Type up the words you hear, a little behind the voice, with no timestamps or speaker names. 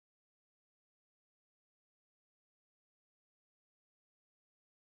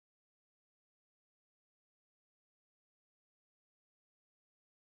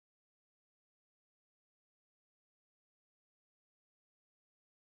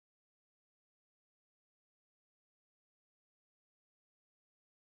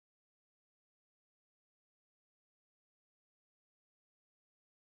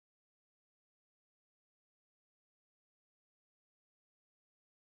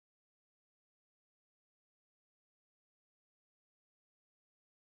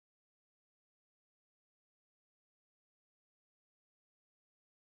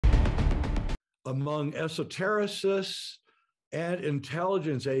among esotericists and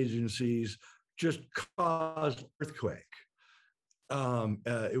intelligence agencies just caused earthquake.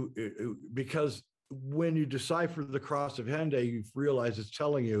 Because when you decipher the cross of Hendaye, you realize it's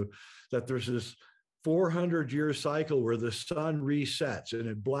telling you that there's this 400-year cycle where the sun resets and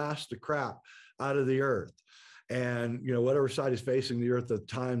it blasts the crap out of the earth. And whatever side is facing the earth at the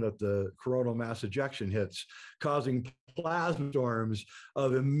time that the coronal mass ejection hits, causing plasma storms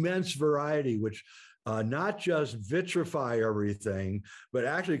of immense variety, which not just vitrify everything, but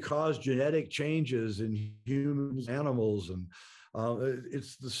actually cause genetic changes in humans, animals, and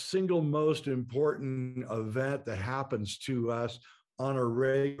it's the single most important event that happens to us on a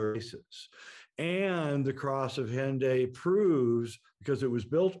regular basis. And the cross of Hendaye proves, because it was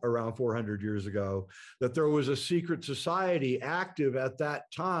built around 400 years ago, that there was a secret society active at that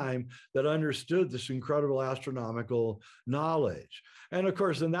time that understood this incredible astronomical knowledge. And of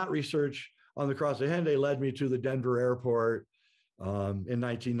course, then that research on the cross of Hendaye led me to the Denver airport. In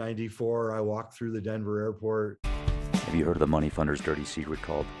 1994, I walked through the Denver airport. Have you heard of the money funder's dirty secret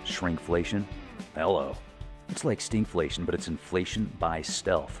called shrinkflation? Hello. It's like stinkflation, but it's inflation by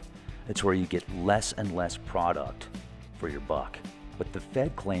stealth. It's where you get less and less product for your buck. But the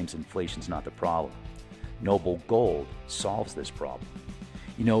Fed claims inflation's not the problem. Noble Gold solves this problem.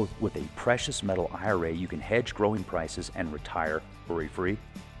 With a precious metal IRA, you can hedge growing prices and retire worry-free.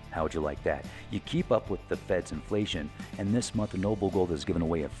 How would you like that? You keep up with the Fed's inflation, and this month Noble Gold has given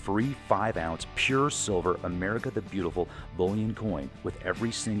away a free 5-ounce pure silver America the Beautiful bullion coin with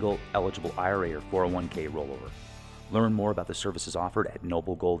every single eligible IRA or 401k rollover. Learn more about the services offered at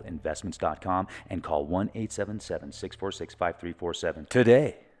noblegoldinvestments.com and call 1-877-646-5347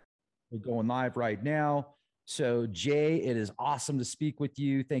 today. We're going live right now. So Jay, it is awesome to speak with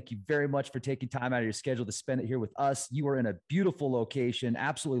you. Thank you very much for taking time out of your schedule to spend it here with us. You are in a beautiful location.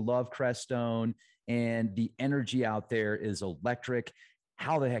 Absolutely love Crestone, and the energy out there is electric.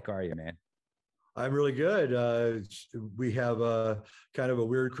 How the heck are you, man? I'm really good. We have a kind of a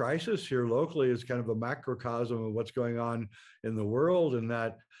weird crisis here locally. It's kind of a macrocosm of what's going on in the world, and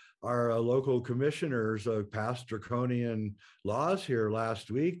that our local commissioners passed draconian laws here last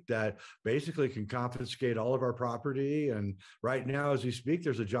week that basically can confiscate all of our property. And right now, as we speak,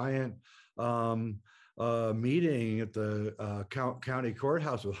 there's a giant meeting at the county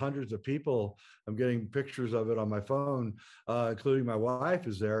courthouse with hundreds of people. I'm getting pictures of it on my phone, including my wife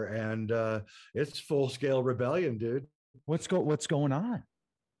is there, and it's full-scale rebellion, dude. What's going on?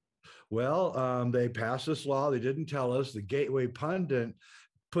 Well, they passed this law. They didn't tell us. The Gateway Pundit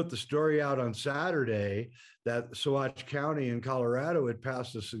put the story out on Saturday that Saguache County in Colorado had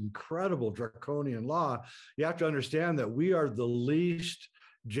passed this incredible draconian law. You have to understand that we are the least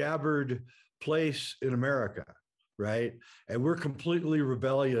jabbered place in America, right? And we're completely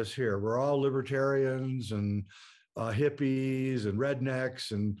rebellious here. We're all libertarians and hippies and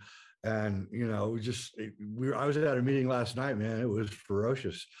rednecks, and I was at a meeting last night, man. It was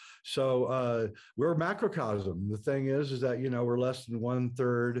ferocious. So we're a macrocosm. The thing is that we're less than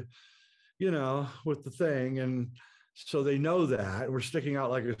 1/3, with the thing, and so they know that we're sticking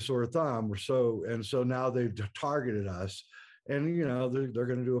out like a sore thumb. So now they've targeted us. And, they're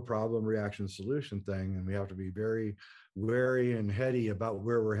going to do a problem reaction solution thing. And we have to be very wary and heady about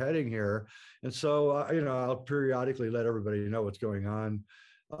where we're heading here. And so, I'll periodically let everybody know what's going on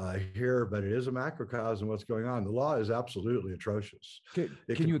here, but it is a macrocosm what's going on. The law is absolutely atrocious.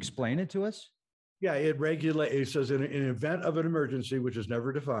 Can you explain it to us? Yeah, it says in an event of an emergency, which is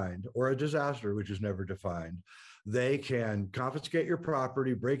never defined, or a disaster, which is never defined, they can confiscate your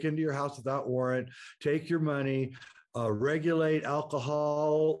property, break into your house without warrant, take your money, regulate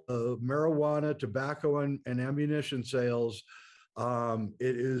alcohol, marijuana, tobacco, and ammunition sales.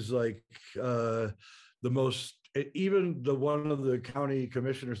 It is like the most, even one of the county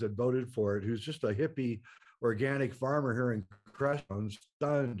commissioners that voted for it, who's just a hippie organic farmer here in Crestone,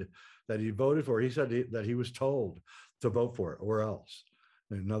 stunned that he voted for it. He said that he was told to vote for it or else.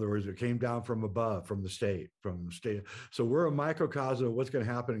 In other words, it came down from above, from the state. So we're a microcosm of what's going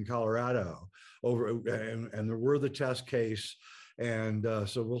to happen in Colorado and we're the test case. And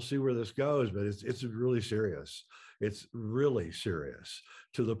so we'll see where this goes, but it's really serious. It's really serious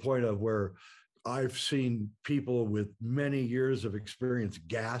to the point of where I've seen people with many years of experience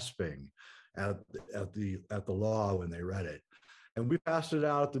gasping at the law when they read it. And we passed it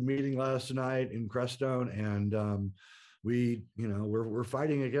out at the meeting last night in Crestone, and we're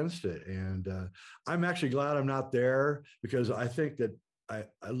fighting against it. And I'm actually glad I'm not there, because I think that I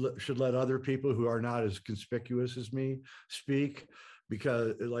should let other people who are not as conspicuous as me speak,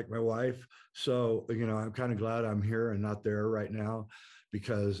 because like my wife. So, I'm kind of glad I'm here and not there right now,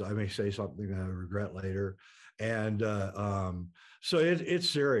 because I may say something that I regret later. And so it's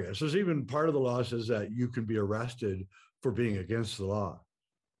serious. There's even part of the law says that you can be arrested for being against the law.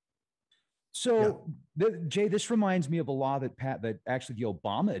 So, Jay, this reminds me of a law that actually the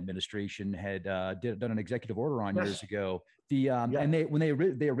Obama administration had done an executive order on years ago. And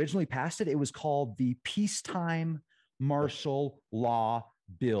they originally passed it, it was called the Peacetime Martial Law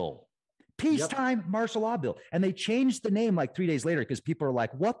Bill. Peacetime Martial Law Bill, and they changed the name like 3 days later because people are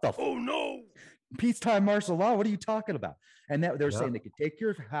like, "What the? Oh no, peacetime martial law? What are you talking about?" And that they're saying they could take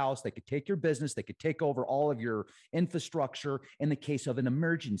your house, they could take your business, they could take over all of your infrastructure in the case of an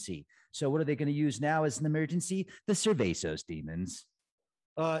emergency. So what are they going to use now as an emergency? The Cervezos demons.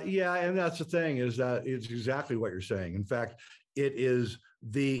 Yeah, and that's the thing, is that it's exactly what you're saying. In fact, it is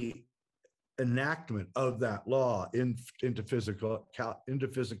the enactment of that law into physical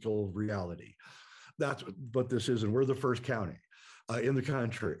reality. That's what this is, and we're the first county in the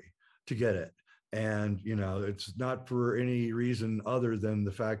country to get it. And it's not for any reason other than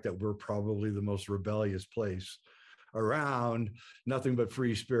the fact that we're probably the most rebellious place around. Nothing but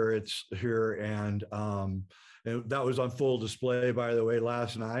free spirits here. And that was on full display, by the way,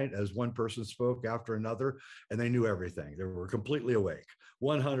 last night, as one person spoke after another, and they knew everything. They were completely awake,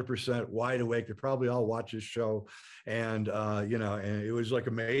 100% wide awake. They probably all watch this show. And, and it was like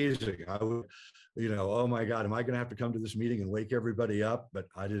amazing. I would, oh my God, am I going to have to come to this meeting and wake everybody up? But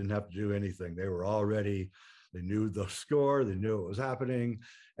I didn't have to do anything. They were all ready. They knew the score. They knew what was happening.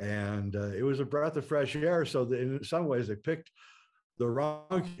 And it was a breath of fresh air. So in some ways, they picked the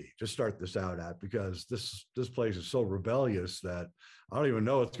wrong key to start this out at, because this place is so rebellious that I don't even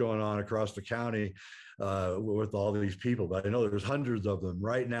know what's going on across the county with all these people. But I know there's hundreds of them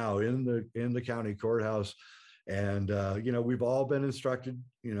right now in the county courthouse. And, we've all been instructed,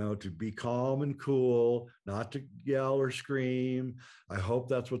 to be calm and cool, not to yell or scream. I hope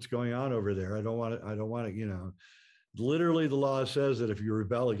that's what's going on over there. I don't want to, literally the law says that if you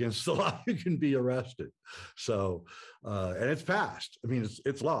rebel against the law, you can be arrested. So, and it's passed. I mean,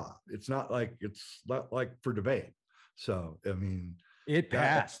 it's law. It's not like for debate. So, I mean, it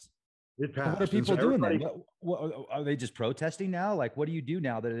passed. It passed. What are people doing then? What, are they just protesting now? Like, what do you do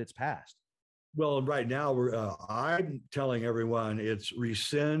now that it's passed? Well, right now I'm telling everyone it's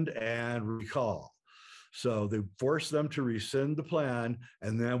rescind and recall. So they force them to rescind the plan,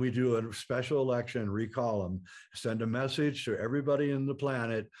 and then we do a special election, recall them, send a message to everybody in the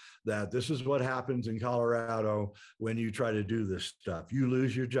planet that this is what happens in Colorado when you try to do this stuff. You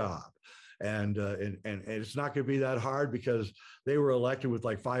lose your job. And it's not going to be that hard, because they were elected with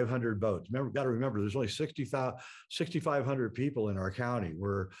like 500 votes. Got to remember, there's only 6,500 people in our county.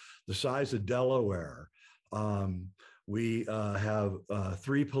 We're the size of Delaware. We have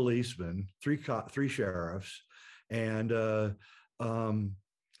 3 policemen, three sheriffs, and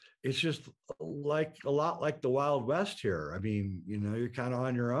it's just like a lot like the Wild West here. I mean, you're kind of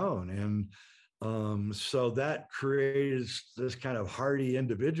on your own, and so that creates this kind of hardy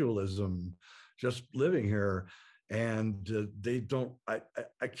individualism just living here. And they don't,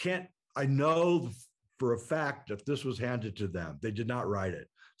 I know for a fact that this was handed to them. They did not write it.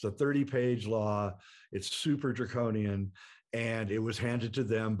 It's a 30-page law. It's super draconian, and it was handed to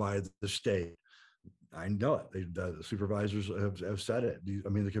them by the state. I know it. The supervisors have said it.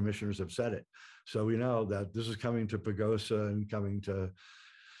 The commissioners have said it. So we know that this is coming to Pagosa and coming to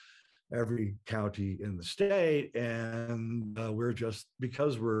every county in the state. And we're just,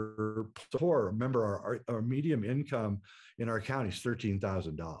 because we're poor, remember our median income in our county is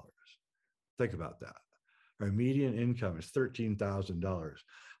 $13,000. Think about that. Our median income is $13,000.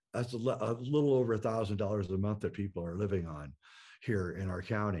 That's a little over $1,000 a month that people are living on here in our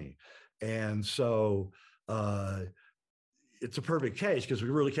county. And so it's a perfect case, because we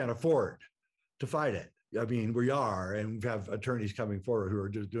really can't afford to fight it. I mean, we are, and we have attorneys coming forward who are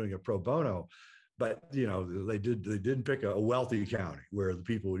just doing it pro bono, but they didn't pick a wealthy county where the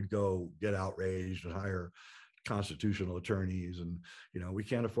people would go get outraged and hire constitutional attorneys, and we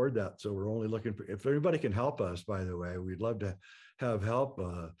can't afford that. So we're only looking for, if anybody can help us, by the way, we'd love to have help.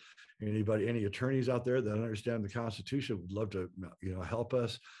 Any attorneys out there that understand the Constitution would love to help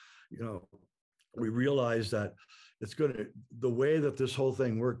us. We realize that the way that this whole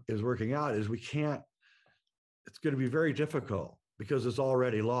thing is working out is it's going to be very difficult, because it's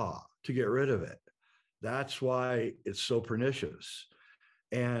already law, to get rid of it. That's why it's so pernicious.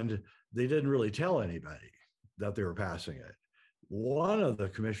 And they didn't really tell anybody that they were passing it. One of the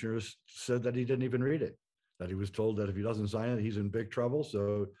commissioners said that he didn't even read it, that he was told that if he doesn't sign it, he's in big trouble.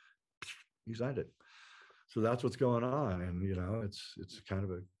 So he signed it. So that's what's going on. And, it's kind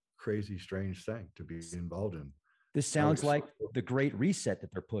of a crazy, strange thing to be involved in. This sounds like the great reset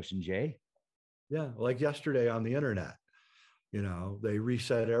that they're pushing, Jay. Yeah, like yesterday on the internet, they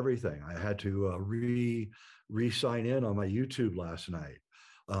reset everything. I had to re-sign in on my YouTube last night,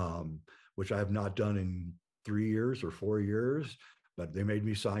 which I have not done in 3 years or 4 years, but they made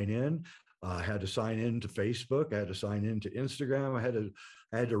me sign in. I had to sign in to Facebook. I had to sign in to Instagram.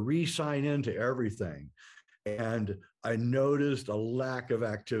 I had to re-sign into everything. And I noticed a lack of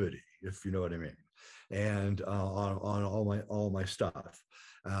activity, if you know what I mean, and on all my stuff.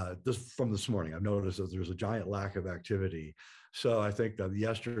 This from this morning, I've noticed that there's a giant lack of activity. So I think that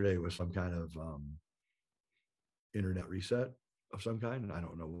yesterday was some kind of internet reset of some kind. I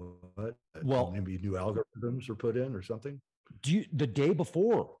don't know what. Well, maybe new algorithms are put in or something. The day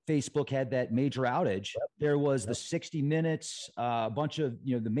before Facebook had that major outage, there was the 60 Minutes, a bunch of,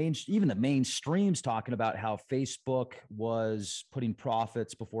 even the mainstreams talking about how Facebook was putting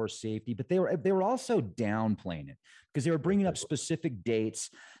profits before safety, but they were also downplaying it because they were bringing up specific dates.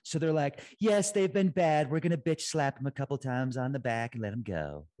 So they're like, yes, they've been bad. We're going to bitch slap them a couple times on the back and let them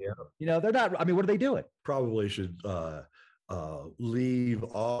go. Yeah. They're not, I mean, what are they doing? Probably should leave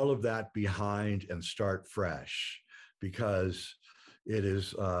all of that behind and start fresh, because it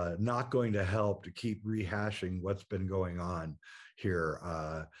is not going to help to keep rehashing what's been going on here.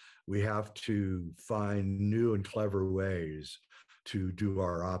 We have to find new and clever ways to do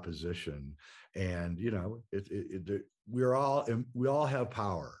our opposition. And, we all have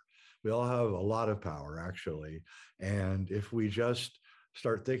power. We all have a lot of power, actually. And if we just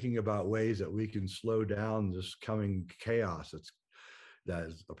start thinking about ways that we can slow down this coming chaos,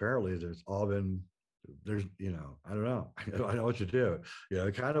 apparently there's I don't know. I don't know what to do.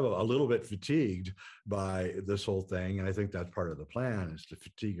 Kind of a little bit fatigued by this whole thing. And I think that's part of the plan, is to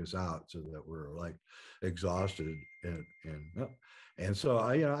fatigue us out so that we're like exhausted. And so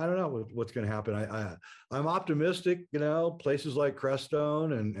I don't know what's going to happen. I'm optimistic. Places like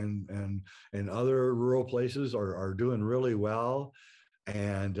Crestone and other rural places are doing really well.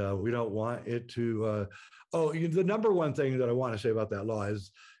 And we don't want it to, the number one thing that I want to say about that law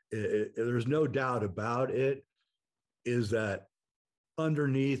is, there's no doubt about it, is that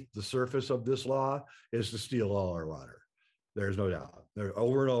underneath the surface of this law is to steal all our water. There's no doubt. They're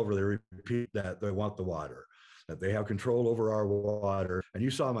over and over, they repeat that they want the water, that they have control over our water. And you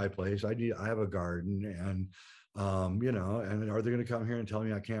saw my place. I have a garden, and and are they going to come here and tell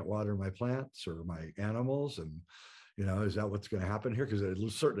me I can't water my plants or my animals? And is that what's going to happen here? Because it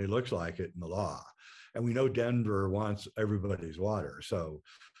certainly looks like it in the law. And we know Denver wants everybody's water. So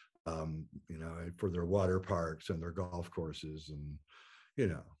for their water parks and their golf courses and,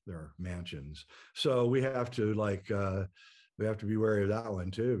 their mansions. So we have to be wary of that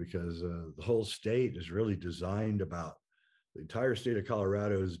one too, because the whole state is really designed the entire state of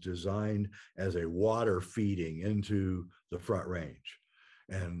Colorado is designed as a water feeding into the Front Range.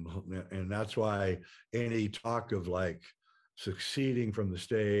 And that's why any talk of like seceding from the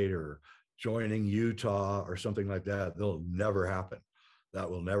state or joining Utah or something like that, they'll never happen. That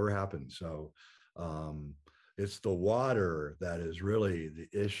will never happen. So it's the water that is really the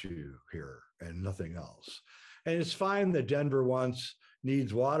issue here and nothing else. And it's fine that Denver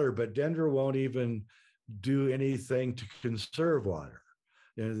needs water, but Denver won't even do anything to conserve water.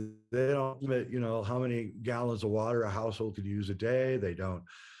 They don't limit, how many gallons of water a household could use a day. They don't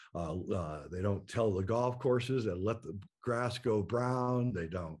tell the golf courses that let the grass go brown. They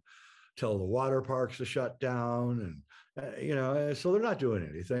don't tell the water parks to shut down. And so they're not doing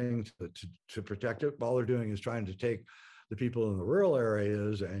anything to protect it. All they're doing is trying to take the people in the rural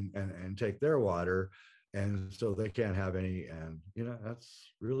areas and take their water. And so they can't have any. And,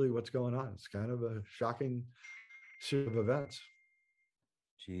 that's really what's going on. It's kind of a shocking series of events.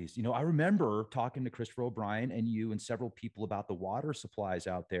 Jeez. I remember talking to Christopher O'Brien and you and several people about the water supplies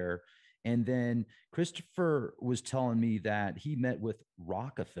out there. And then Christopher was telling me that he met with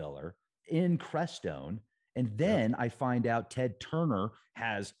Rockefeller in Crestone. And then I find out Ted Turner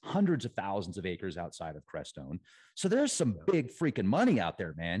has hundreds of thousands of acres outside of Crestone. So there's some big freaking money out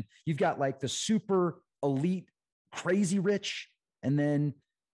there, man. You've got like the super elite, crazy rich. And then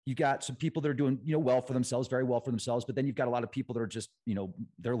you've got some people that are doing, well for themselves, very well for themselves. But then you've got a lot of people that are just,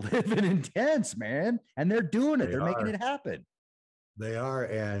 they're living in tents, man. And they're doing it. They're making it happen. They are.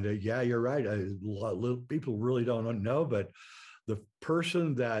 And you're right. People really don't know, but the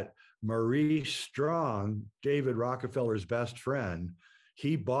person that Marie Strong, David Rockefeller's best friend,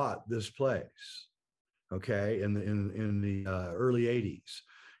 he bought this place, okay, in the early 80s.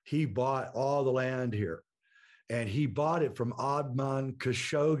 He bought all the land here, and he bought it from Adnan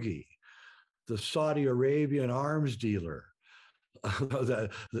Khashoggi, the Saudi Arabian arms dealer.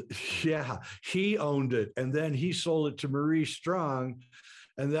 Yeah, he owned it, and then he sold it to Marie Strong,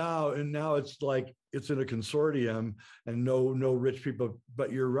 and now it's like it's in a consortium, and no rich people.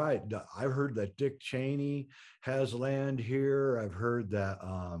 But you're right. I've heard that Dick Cheney has land here. I've heard that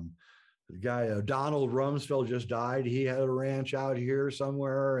the guy Donald Rumsfeld just died. He had a ranch out here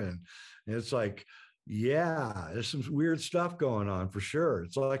somewhere, and it's like, yeah, there's some weird stuff going on for sure.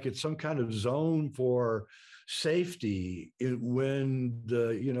 It's like it's some kind of zone for safety when the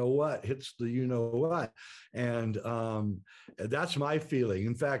you know what hits the you know what, and that's my feeling.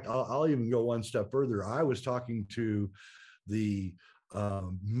 In fact, I'll even go one step further. I was talking to the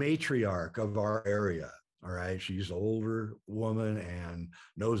matriarch of our area. All right. She's an older woman and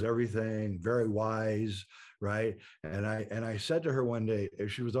knows everything, very wise. Right. And I said to her one day,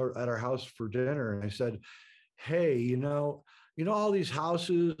 she was at our house for dinner, and I said, hey, all these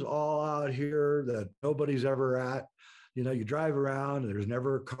houses all out here that nobody's ever at. You drive around and there's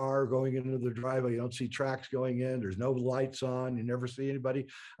never a car going into the driveway. You don't see tracks going in. There's no lights on. You never see anybody.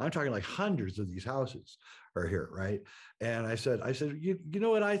 I'm talking like hundreds of these houses are here, right? And I said, you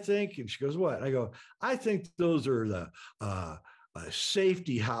know what I think? And she goes, what? And I go, I think those are the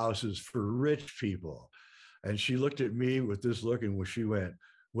safety houses for rich people. And she looked at me with this look, and she went,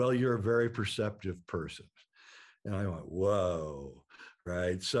 well, you're a very perceptive person. And I went, whoa,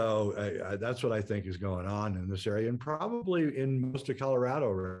 right? So that's what I think is going on in this area, and probably in most of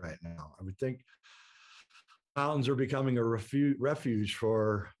Colorado right now. I would think mountains are becoming a refuge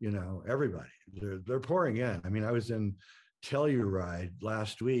for, everybody. They're pouring in. I mean, I was in Telluride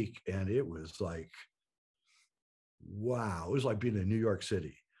last week, and it was like, wow, it was like being in New York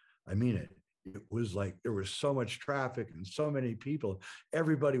City. I mean it. It was like there was so much traffic and so many people.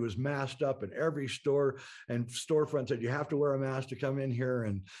 Everybody was masked up, and every store and storefront said you have to wear a mask to come in here.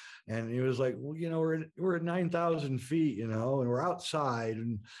 And it was like, well, we're at 9,000 feet, and we're outside,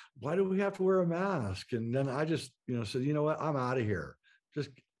 and why do we have to wear a mask? And then I just said, you know what, I'm out of here.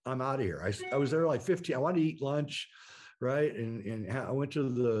 I'm out of here. I was there like 15. I wanted to eat lunch. Right. And I went to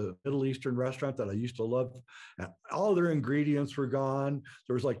the Middle Eastern restaurant that I used to love. All their ingredients were gone.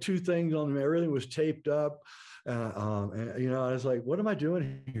 There was like two things on them. Everything was taped up. And I was like, what am I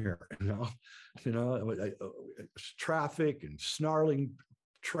doing here? Traffic and snarling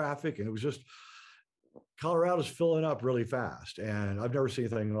traffic. And it was just, Colorado's filling up really fast. And I've never seen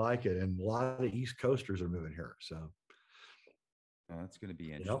anything like it. And a lot of East Coasters are moving here. So. That's going to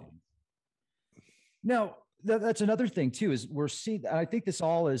be interesting. Now, that's another thing too, is we're seeing, I think this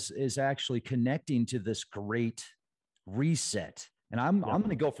all is actually connecting to this great reset. And I'm going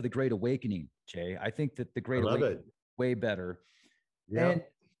to go for the Great Awakening, Jay. I think that the Great Awakening is way better. Yeah. And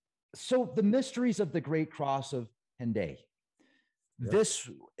so the mysteries of the Great Cross of Hendaye. Yeah. This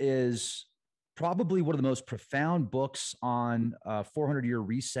is probably one of the most profound books on 400-year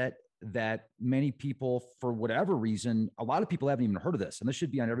reset that many people, for whatever reason, a lot of people haven't even heard of this. And this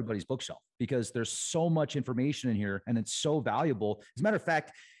should be on everybody's bookshelf because there's so much information in here and it's so valuable. As a matter of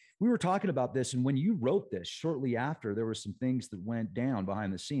fact, we were talking about this, and when you wrote this shortly after, there were some things that went down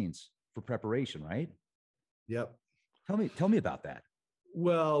behind the scenes for preparation, right? Yep. Tell me about that.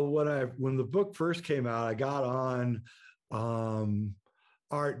 Well, when the book first came out, I got on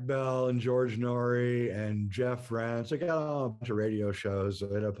Art Bell and George Norrie and Jeff Rance. I got on a bunch of radio shows.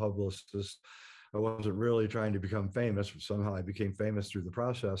 I had a publicist. I wasn't really trying to become famous, but somehow I became famous through the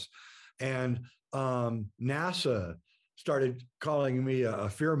process. And NASA started calling me a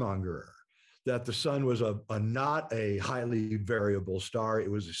fearmongerer, that the sun was not a highly variable star.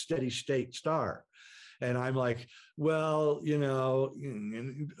 It was a steady state star. And I'm like, well,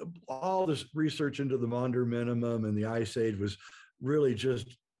 all this research into the Maunder minimum and the ice age was really just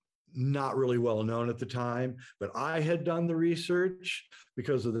not really well known at the time, but I had done the research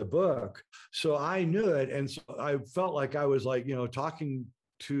because of the book. So I knew it. And so I felt like I was like, talking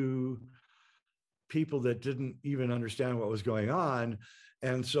to people that didn't even understand what was going on.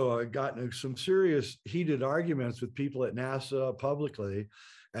 And so I got into some serious heated arguments with people at NASA publicly.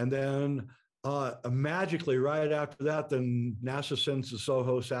 And then magically right after that, then NASA sends the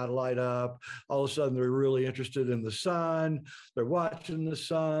SOHO satellite up. All of a sudden they're really interested in the sun. They're watching the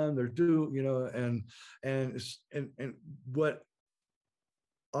sun. They're and what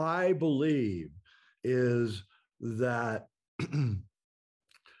I believe is that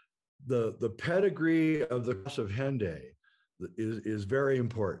the pedigree of the cross of Hendaye is very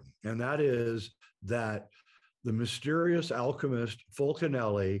important. And that is that the mysterious alchemist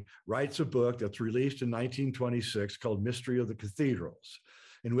Fulcanelli writes a book that's released in 1926 called Mystery of the Cathedrals,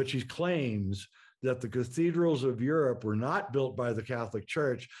 in which he claims that the cathedrals of Europe were not built by the Catholic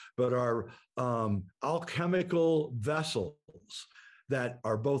Church, but are alchemical vessels that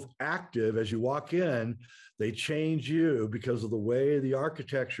are both active as you walk in. They change you because of the way the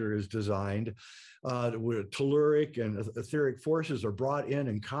architecture is designed. Where telluric and etheric forces are brought in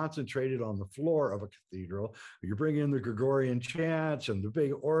and concentrated on the floor of a cathedral. You bring in the Gregorian chants and the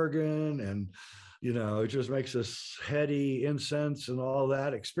big organ, and it just makes this heady incense and all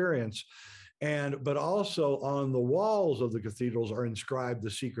that experience. But also on the walls of the cathedrals are inscribed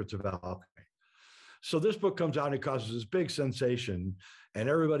the secrets of alchemy. So this book comes out and it causes this big sensation, and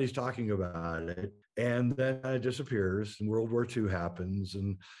everybody's talking about it. And then it disappears, and World War II happens,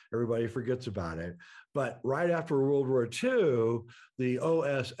 and everybody forgets about it. But right after World War II, the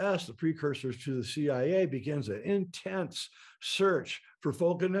OSS, the precursors to the CIA, begins an intense search for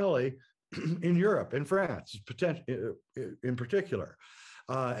Fulcanelli in Europe, in France, in particular.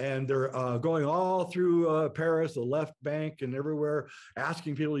 And they're going all through Paris, the left bank, and everywhere,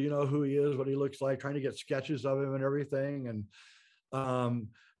 asking people, who he is, what he looks like, trying to get sketches of him and everything. And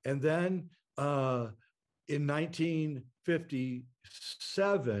then in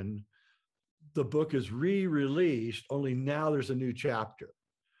 1957, the book is re-released, only now there's a new chapter.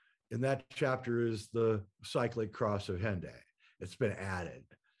 And that chapter is the cyclic cross of Hendaye. It's been added.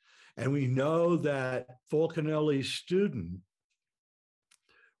 And we know that Fulcanelli's student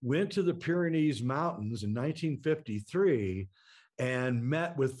went to the Pyrenees Mountains in 1953 and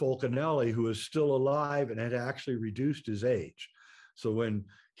met with Fulcanelli, who was still alive and had actually reduced his age. So when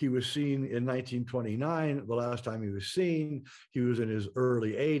he was seen in 1929, the last time he was seen, he was in his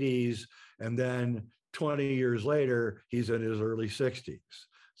early 80s. And then 20 years later, he's in his early 60s.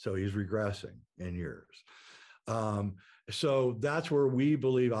 So he's regressing in years. So that's where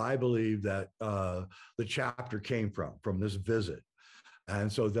I believe that the chapter came from this visit.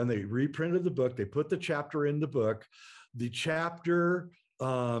 And so then they reprinted the book. They put the chapter in the book. The chapter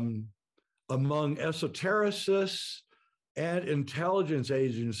among esotericists and intelligence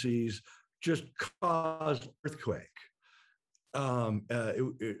agencies just caused earthquake.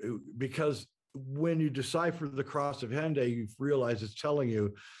 Because when you decipher the cross of Hendaye, you realize it's telling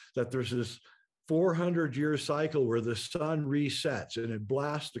you that there's this 400-year cycle where the sun resets and it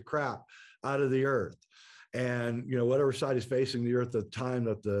blasts the crap out of the earth. And whatever side is facing the earth at the time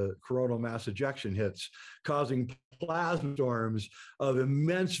that the coronal mass ejection hits, causing plasma storms of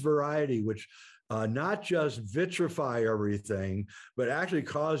immense variety, which not just vitrify everything, but actually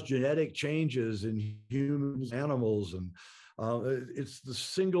cause genetic changes in humans, animals. And it's the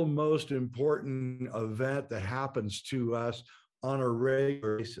single most important event that happens to us on a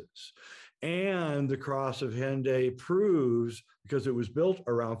regular basis. And the cross of Hendaye proves, because it was built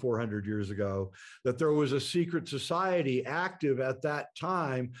around 400 years ago, that there was a secret society active at that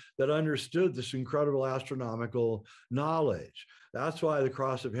time that understood this incredible astronomical knowledge. That's why the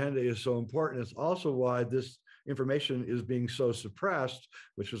cross of Hendaye is so important. It's also why this information is being so suppressed,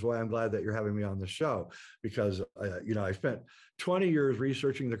 which is why I'm glad that you're having me on the show, because I spent 20 years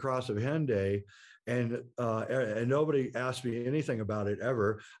researching the cross of Hendaye, and nobody asked me anything about it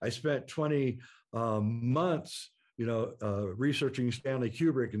ever. I spent 20 months, researching Stanley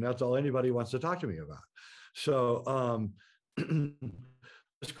Kubrick, and that's all anybody wants to talk to me about. So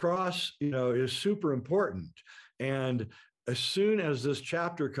this cross, is super important. And as soon as this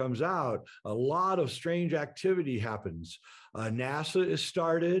chapter comes out, a lot of strange activity happens. NASA is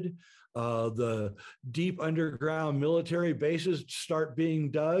started. The deep underground military bases start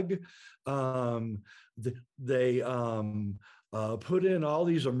being dug. They put in all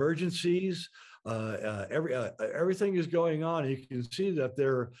these emergencies. Everything is going on. You can see that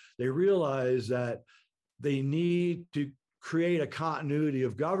they realize that they need to create a continuity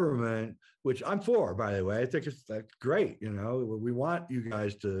of government, which I'm for, by the way. I think that's great. We want you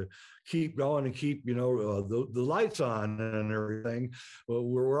guys to keep going and keep, the lights on and everything. Well,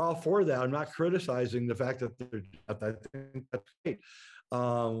 we're all for that. I'm not criticizing the fact that I think that's great.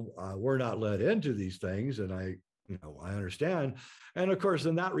 We're not led into these things, and I understand. And of course,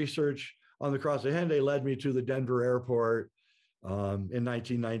 then that research on the cross of Hendaye led me to the Denver airport. In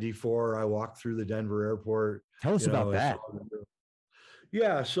 1994, I walked through the Denver airport. Tell us about that.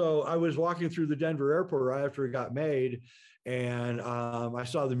 Yeah, so I was walking through the Denver airport right after it got made, and I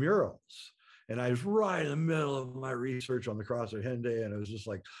saw the murals. And I was right in the middle of my research on the cross of Hendaye, and it was just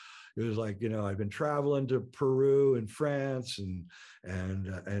like, I've been traveling to Peru and France, and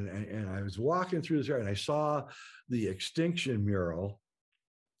I was walking through this area, and I saw the extinction mural,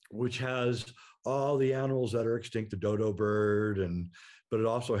 which has all the animals that are extinct, the dodo bird, but it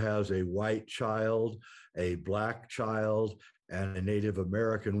also has a white child, a black child, and a Native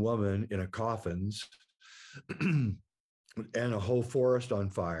American woman in a coffins, and a whole forest on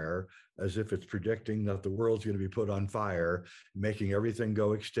fire, as if it's predicting that the world's going to be put on fire, making everything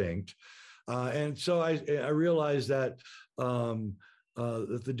go extinct. And so I realized that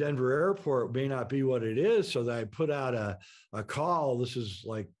that the Denver airport may not be what it is. So that I put out a call. This is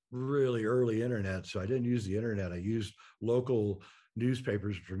like really early internet. So I didn't use the internet. I used local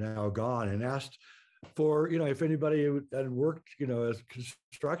newspapers, which are now gone, and asked for, if anybody had worked, as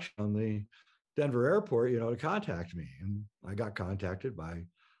construction on the Denver airport, to contact me. And I got contacted by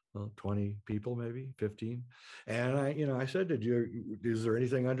 20 people, maybe 15. And I said, is there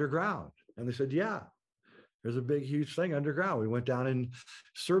anything underground? And they said, yeah, there's a big, huge thing underground. We went down in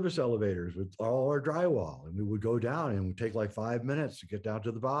service elevators with all our drywall, and we would go down and it would take like 5 minutes to get down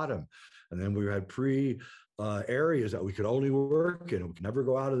to the bottom. And then we had areas that we could only work in. We could never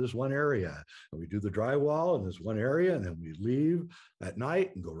go out of this one area. And we do the drywall in this one area, and then we leave at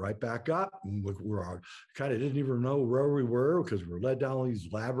night and go right back up. And we're kind of didn't even know where we were because we were led down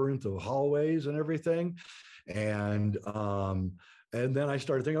these labyrinth of hallways and everything. And then I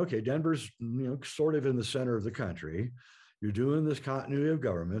started thinking, okay, Denver's, sort of in the center of the country. You're doing this continuity of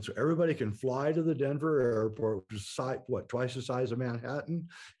government, so everybody can fly to the Denver airport, which is twice the size of Manhattan?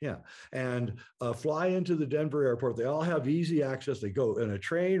 Yeah, and fly into the Denver airport. They all have easy access. They go in a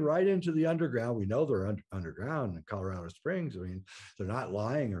train right into the underground. We know they're underground in Colorado Springs. I mean, they're not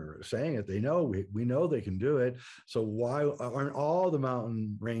lying or saying it. They know, we know they can do it. So why aren't all the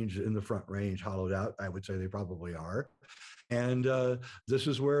mountain range in the Front Range hollowed out? I would say they probably are. And this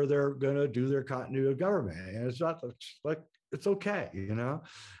is where they're going to do their continuity of government. And it's not like, it's okay,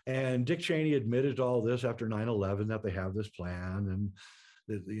 And Dick Cheney admitted to all this after 9/11 that they have this plan, and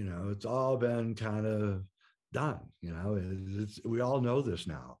that, it's all been kind of done. We all know this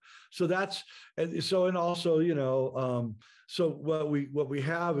now. So so what we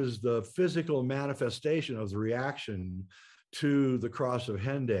have is the physical manifestation of the reaction to the cross of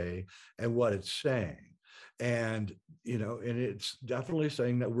Hendaye and what it's saying. And, and it's definitely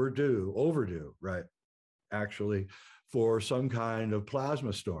saying that we're overdue, right? Actually, for some kind of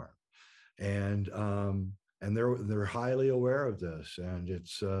plasma storm. And they're highly aware of this. And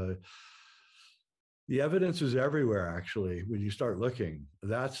it's, the evidence is everywhere, actually, when you start looking.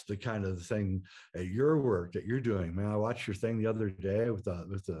 That's the kind of thing at your work that you're doing. Man, I watched your thing the other day with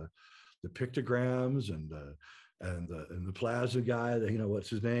the pictograms and the plaza guy, what's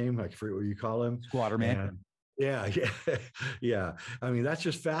his name? I forget what you call him. Squatter man. Yeah. I mean, that's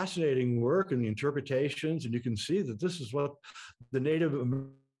just fascinating work, and the interpretations. And you can see that this is what the Native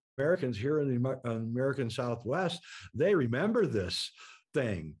Americans here in the American Southwest, they remember this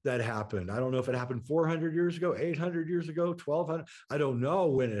thing that happened. I don't know if it happened 400 years ago, 800 years ago, 1200. I don't know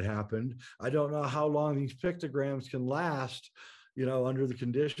when it happened. I don't know how long these pictograms can last, under the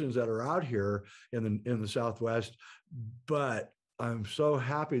conditions that are out here in the Southwest. But I'm so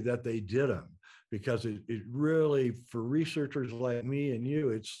happy that they did them, because it really, for researchers like me and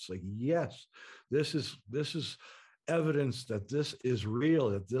you, it's like, yes, this is evidence that this is real,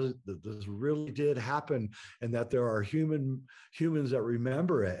 that this really did happen, and that there are humans that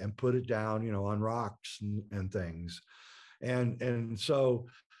remember it and put it down, on rocks and things. And so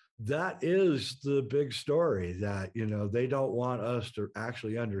that is the big story that, they don't want us to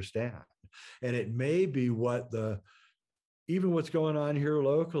actually understand. And it may be even what's going on here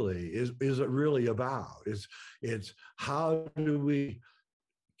locally is it really about? It's how do we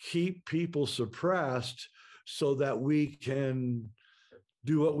keep people suppressed so that we can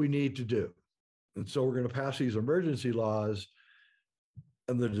do what we need to do? And so we're going to pass these emergency laws,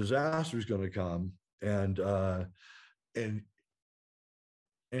 and the disaster is going to come. And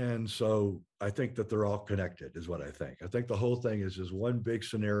so I think that they're all connected, is what I think. I think the whole thing is just one big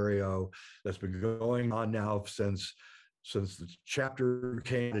scenario that's been going on now since the chapter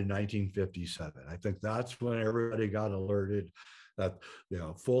came in 1957. I think that's when everybody got alerted that,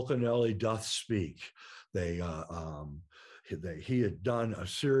 Fulcanelli doth speak. He had done a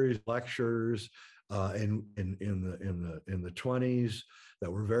series of lectures in the 20s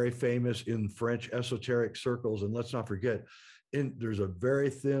that were very famous in French esoteric circles. And let's not forget, there's a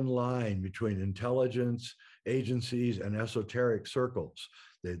very thin line between intelligence agencies and esoteric circles.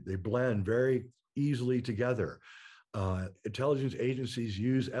 They blend very easily together. Intelligence agencies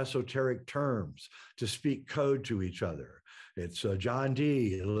use esoteric terms to speak code to each other. It's John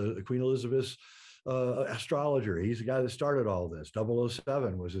Dee, Queen Elizabeth's astrologer. He's the guy that started all this.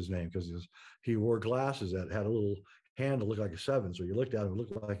 007 was his name, because he wore glasses that had a little hand that looked like a 7. So you looked at him, it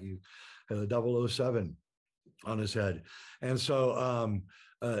looked like he had a 007 on his head. And so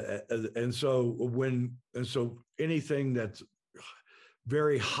anything that's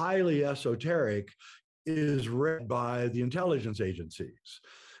very highly esoteric is read by the intelligence agencies.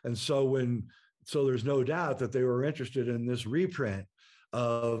 And so there's no doubt that they were interested in this reprint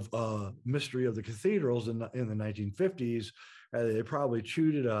of Mystery of the Cathedrals in the 1950s. They probably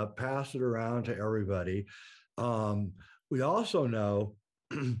chewed it up, passed it around to everybody. We also know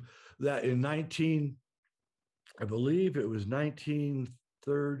that in I believe it was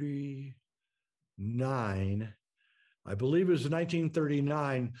 1939, I believe it was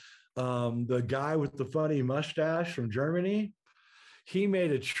 1939, the guy with the funny mustache from Germany, he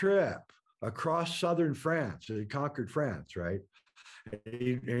made a trip across southern France. He conquered France, right?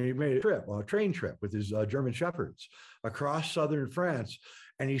 He made a trip, a train trip with his German shepherds across southern France.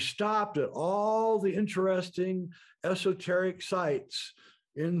 And he stopped at all the interesting esoteric sites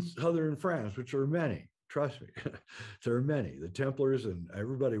in southern France, which are many. Trust me, there are many. The Templars and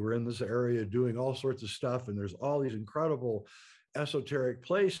everybody were in this area doing all sorts of stuff. And there's all these incredible esoteric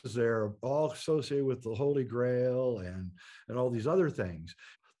places there, all associated with the Holy Grail and all these other things.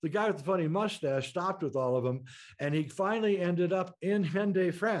 The guy with the funny mustache stopped with all of them, and he finally ended up in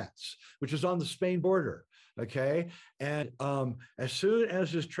Hendaye, France, which is on the Spain border. Okay. And as soon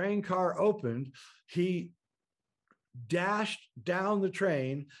as his train car opened, he dashed down the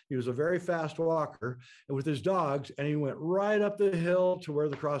train. He was a very fast walker, and with his dogs, and he went right up the hill to where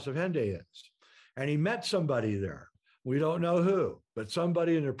the Cross of Hendaye is. And he met somebody there. We don't know who, but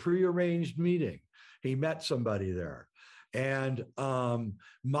somebody in a prearranged meeting. He met somebody there. And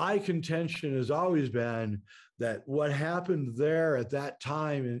my contention has always been that what happened there at that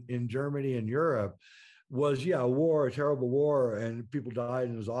time in Germany and Europe was, yeah, a war, a terrible war, and people died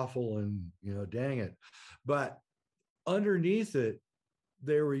and it was awful and, dang it. But underneath it,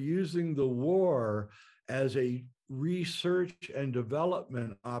 they were using the war as a research and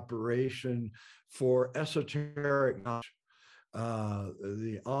development operation for esoteric knowledge.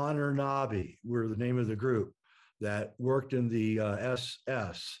 The Anunnaki were the name of the group that worked in the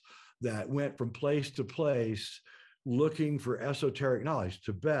SS, that went from place to place looking for esoteric knowledge.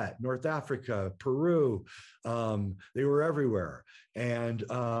 Tibet, North Africa, Peru, they were everywhere. And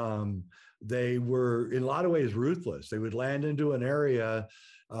they were in a lot of ways ruthless. They would land into an area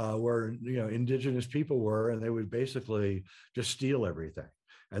where indigenous people were, and they would basically just steal everything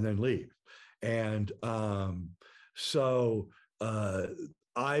and then leave. And so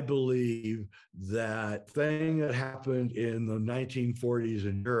I believe that thing that happened in the 1940s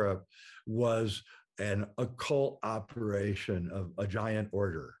in Europe was an occult operation of a giant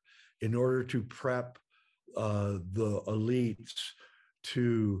order in order to prep the elites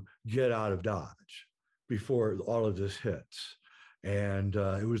to get out of Dodge before all of this hits. And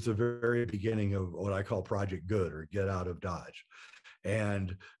it was the very beginning of what I call Project Good, or Get Out of Dodge.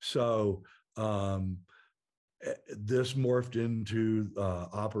 And so this morphed into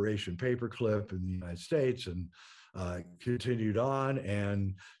Operation Paperclip in the United States, and continued on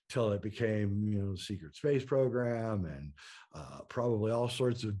until it became, the secret space program, and probably all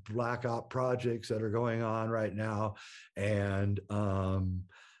sorts of black op projects that are going on right now. And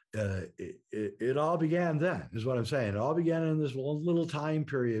it all began then, is what I'm saying. It all began in this little time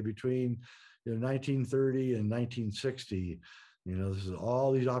period between 1930 and 1960. This is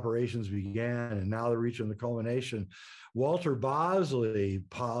all these operations began, and now they're reaching the culmination. Walter Bosley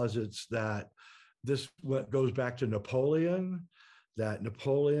posits that this goes back to Napoleon, that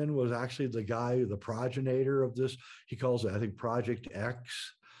Napoleon was actually the guy, the progenitor of this. He calls it, I think, Project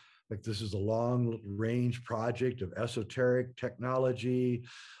X. Like, this is a long-range project of esoteric technology,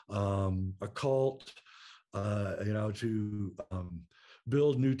 occult, to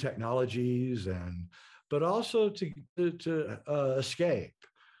build new technologies, but also to escape.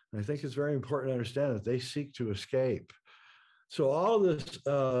 And I think it's very important to understand that they seek to escape. So all this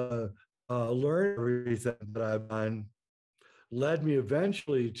learning everything that I've done led me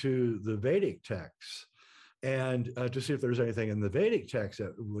eventually to the Vedic texts, and to see if there's anything in the Vedic text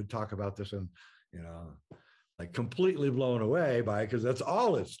that would talk about this, and like completely blown away by it, because that's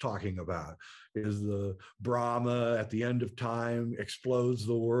all it's talking about, is the Brahma at the end of time explodes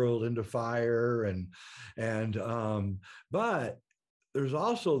the world into fire, but there's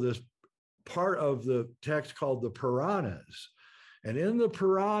also this part of the text called the Puranas, and in the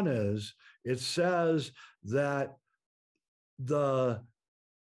Puranas it says that the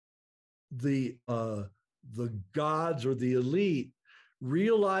gods, or the elite,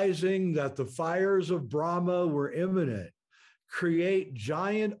 realizing that the fires of Brahma were imminent, create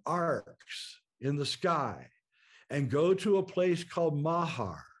giant arcs in the sky and go to a place called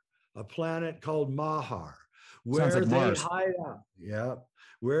Mahar, a planet called Mahar, Sounds where like they Mars. hide out. Yeah,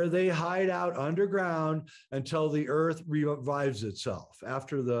 where they hide out underground until the earth revives itself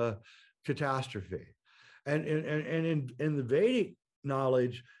after the catastrophe. And in the Vedic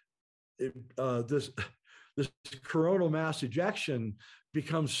knowledge, this coronal mass ejection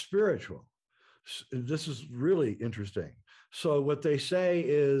becomes spiritual. This is really interesting. So what they say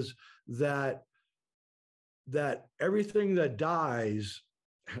is that everything that dies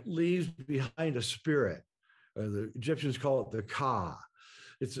leaves behind a spirit. The Egyptians call it the Ka.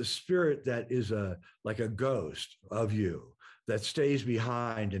 It's a spirit that is like a ghost of you that stays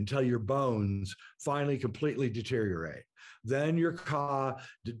behind until your bones finally completely deteriorate. Then your Ka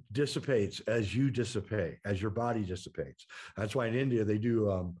dissipates as you dissipate, as your body dissipates. That's why in India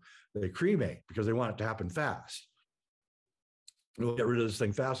they cremate, because they want it to happen fast. They'll get rid of this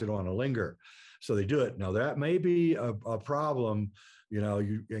thing fast. They don't want to linger. So they do it. Now that may be a problem.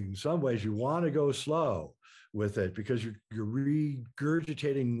 You in some ways you want to go slow with it, because you're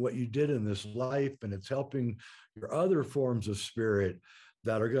regurgitating what you did in this life, and it's helping your other forms of spirit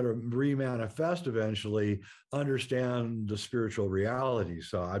that are going to remanifest eventually understand the spiritual reality.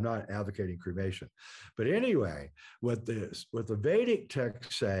 So I'm not advocating cremation. But anyway, what the Vedic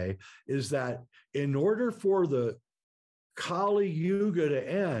texts say is that in order for the Kali Yuga to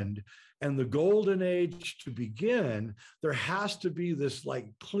end and the golden age to begin, there has to be this like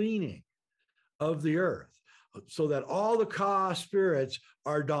cleaning of the earth so that all the Ka spirits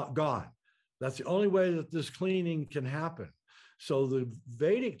are gone. That's the only way that this cleaning can happen. So the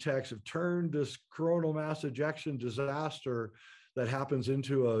Vedic texts have turned this coronal mass ejection disaster that happens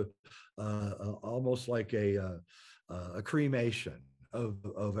into almost like a cremation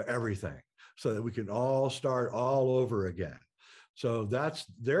of everything, so that we can all start all over again. So that's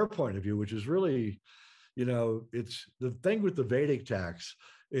their point of view, which is really, it's the thing with the Vedic texts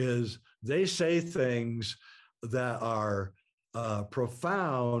is they say things that are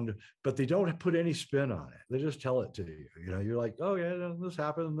profound, but they don't put any spin on it. They just tell it to you. You're like, oh yeah, this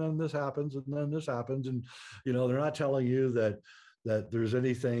happened, and then this happens, and then this happens, and they're not telling you that there's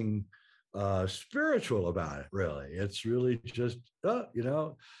anything spiritual about it. Really, it's really just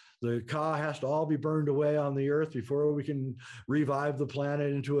the Ka has to all be burned away on the earth before we can revive the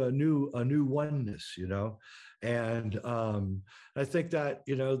planet into a new oneness. And I think that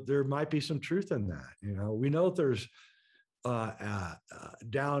there might be some truth in that. We know that there's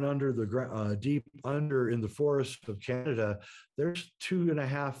down under the deep under in the forests of Canada, there's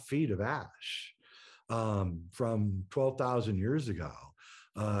 2.5 feet of ash from 12,000 years ago.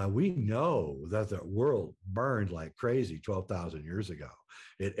 We know that the world burned like crazy 12,000 years ago.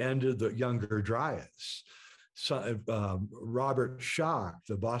 It ended the Younger Dryas. So, Robert Schoch,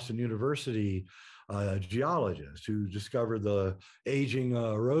 the Boston University geologist who discovered the aging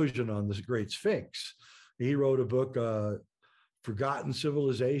erosion on this Great Sphinx, he wrote a book, Forgotten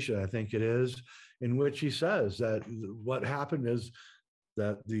Civilization, I think it is, in which he says that what happened is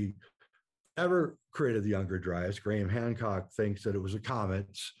that the ever created the Younger Dryas. Graham Hancock thinks that it was the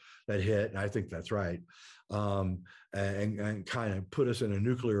comets that hit, and I think that's right, and kind of put us in a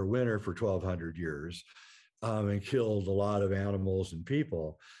nuclear winter for 1,200 years, and killed a lot of animals and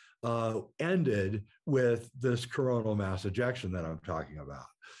people, ended with this coronal mass ejection that I'm talking about,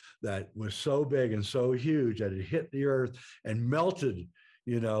 that was so big and so huge that it hit the earth and melted.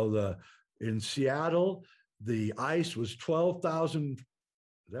 In Seattle, the ice was 12,000.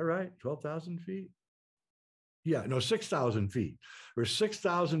 Is that right? 12,000 feet? Yeah, no, 6,000 feet. There's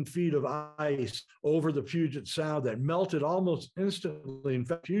 6,000 feet of ice over the Puget Sound that melted almost instantly. In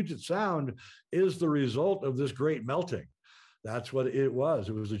fact, Puget Sound is the result of this great melting. That's what it was.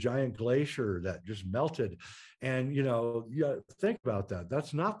 It was a giant glacier that just melted. And, you think about that.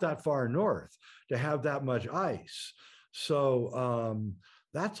 That's not that far north to have that much ice. So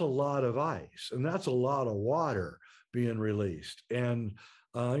that's a lot of ice, and that's a lot of water being released. And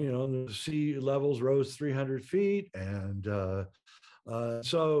the sea levels rose 300 feet. And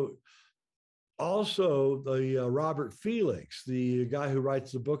so also the Robert Felix, the guy who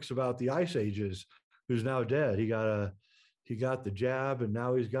writes the books about the ice ages, who's now dead, he got the jab and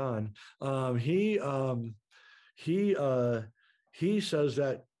now he's gone. He says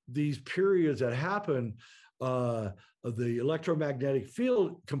that these periods that happen, the electromagnetic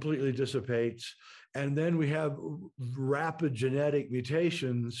field completely dissipates, and then we have rapid genetic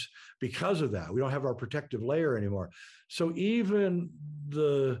mutations because of that. We don't have our protective layer anymore. So even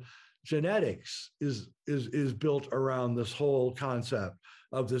the genetics is built around this whole concept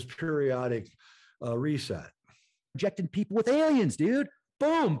of this periodic reset. Projecting people with aliens, dude.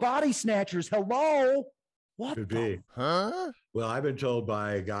 Boom, body snatchers. Hello. What could be? Huh? Well, I've been told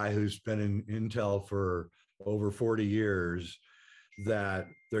by a guy who's been in Intel for over 40 years that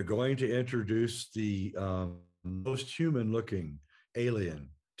they're going to introduce the most human looking alien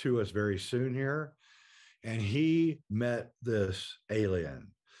to us very soon here. And he met this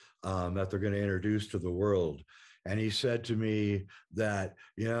alien that they're going to introduce to the world. And he said to me that,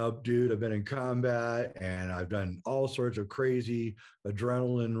 you know, dude, I've been in combat and I've done all sorts of crazy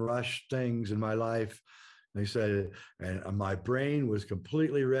adrenaline rush things in my life. And he said, and my brain was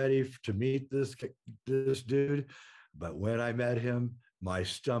completely ready to meet this dude. But when I met him, my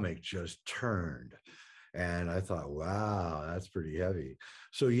stomach just turned. And I thought, wow, that's pretty heavy.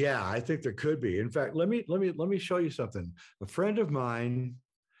 So yeah, I think there could be. In fact, let me show you something. A friend of mine.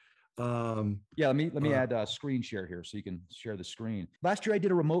 Yeah, let me add a screen share here so you can share the screen. Last year, I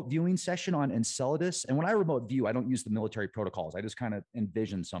did a remote viewing session on Enceladus, and when I remote view, I don't use the military protocols. I just kind of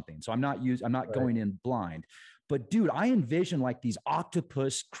envision something. So I'm not Right. going in blind. But dude, I envision like these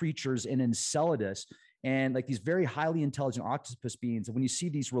octopus creatures in Enceladus, and like these very highly intelligent octopus beings. And when you see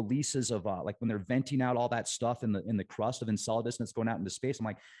these releases of like when they're venting out all that stuff in the crust of Enceladus and it's going out into space, I'm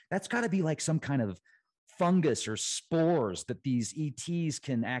like, that's got to be like some kind of fungus or spores that these ETs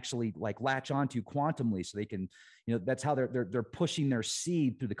can actually like latch onto quantumly, so they can, you know, that's how they're pushing their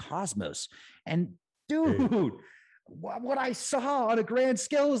seed through the cosmos. And dude, what I saw on a grand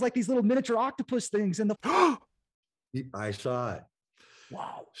scale was like these little miniature octopus things in the. I saw it.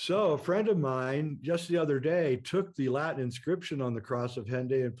 Wow. So a friend of mine just the other day took the Latin inscription on the cross of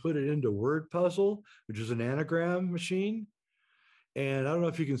Hendaye and put it into Word Puzzle, which is an anagram machine. And I don't know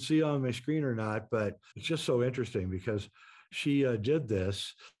if you can see on my screen or not, but it's just so interesting because she did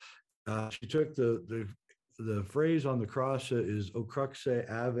this. She took the phrase on the cross is "O cruxe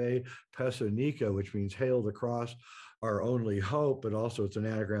ave pessonica," which means "Hail the cross, our only hope," but also it's an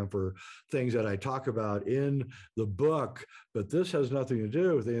anagram for things that I talk about in the book. But this has nothing to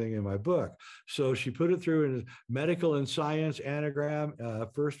do with anything in my book. So she put it through in medical and science anagram.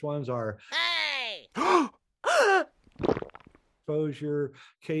 First ones are hey. Exposure,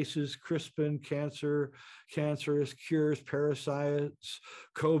 cases, crispin, cancer, cancerous, cures, parasites,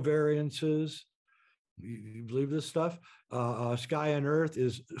 covariances. You believe this stuff? Sky and Earth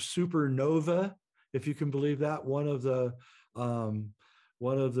is supernova, if you can believe that. One of the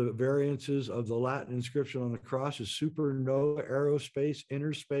variances of the Latin inscription on the cross is supernova, aerospace,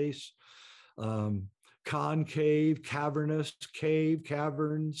 inner space, concave, cavernous, cave,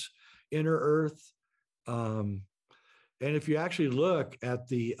 caverns, inner Earth. And if you actually look at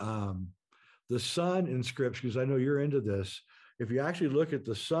the sun inscription, because I know you're into this, if you actually look at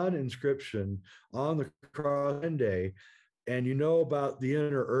the sun inscription on the cross Hendaye, and you know about the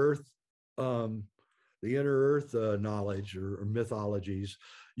inner Earth, knowledge or mythologies,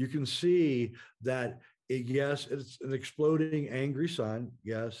 you can see that yes, it's an exploding angry sun.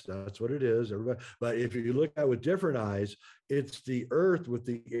 Yes, that's what it is. Everybody, but if you look at it with different eyes, it's the Earth with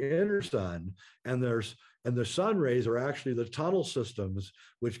the inner sun, and the sun rays are actually the tunnel systems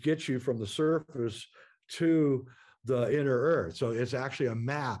which get you from the surface to the inner Earth. So it's actually a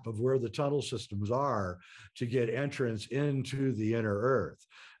map of where the tunnel systems are to get entrance into the inner Earth.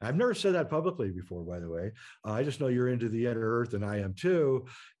 I've never said that publicly before, by the way. I just know you're into the inner Earth, and I am too.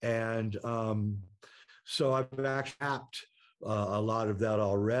 And so I've actually mapped a lot of that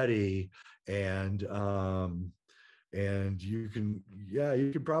already. And you can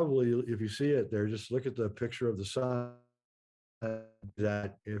probably, if you see it there, just look at the picture of the sun.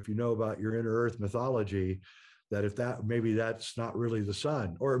 That if you know about your inner Earth mythology, that if that maybe that's not really the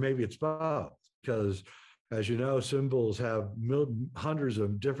sun, or maybe it's both, because as you know, symbols have hundreds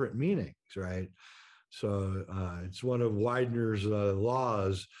of different meanings, right? So it's one of Weidner's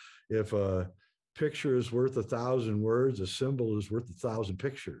laws. If a picture is worth 1,000 words, a symbol is worth 1,000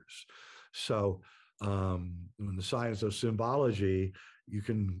 pictures. So in the science of symbology, you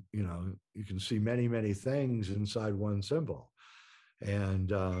can see many, many things inside one symbol.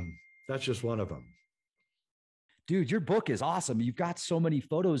 And that's just one of them. Dude, your book is awesome. You've got so many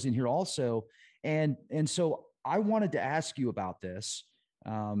photos in here also. And so I wanted to ask you about this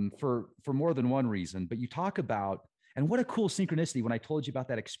for more than one reason, but you talk about, and what a cool synchronicity when I told you about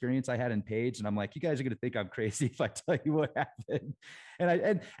that experience I had in Page, and I'm like, you guys are going to think I'm crazy if I tell you what happened.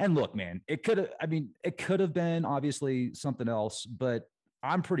 And look, man, it could have been obviously something else, but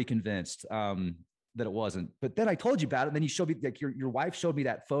I'm pretty convinced that it wasn't. But then I told you about it, and then you showed me, like your wife showed me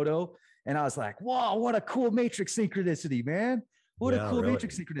that photo, and I was like, whoa, what a cool matrix synchronicity, man. What a cool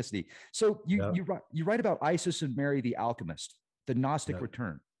matrix synchronicity. So you write about Isis and Mary the Alchemist, the Gnostic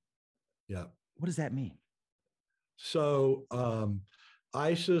return. Yeah. What does that mean? So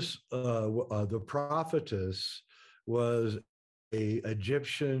Isis, the prophetess, was a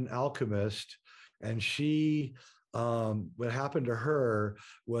Egyptian alchemist, And what happened to her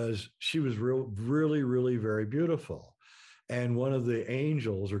was she was really, really very beautiful. And one of the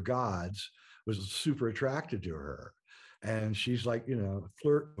angels or gods was super attracted to her. And she's like,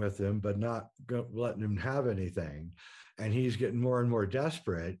 flirting with him, but not letting him have anything. And he's getting more and more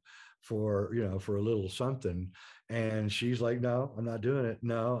desperate for a little something. And she's like, no, I'm not doing it.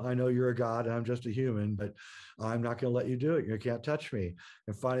 No, I know you're a god and I'm just a human, but I'm not going to let you do it. You can't touch me.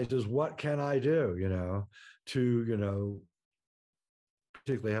 And finally says, what can I do, to,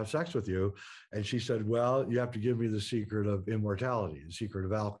 particularly have sex with you? And she said, well, you have to give me the secret of immortality, the secret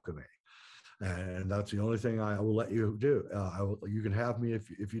of alchemy. And that's the only thing I will let you do. You can have me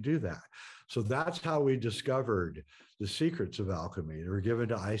if you do that. So that's how we discovered the secrets of alchemy. They were given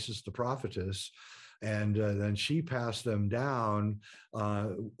to Isis the prophetess, and then she passed them down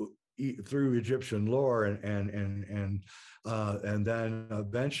through Egyptian lore, and then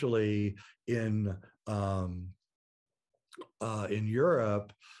eventually in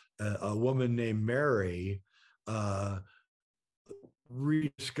Europe, a woman named Mary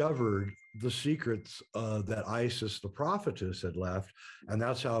rediscovered the secrets that Isis the prophetess had left, and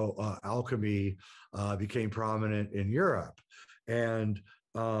that's how alchemy became prominent in Europe. And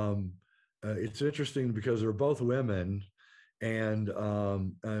it's interesting because they're both women, and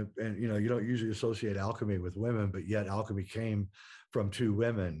you don't usually associate alchemy with women, but yet alchemy came from two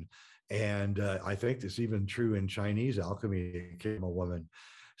women. And I think it's even true in Chinese alchemy, it came a woman.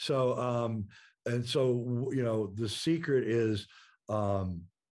 So the secret is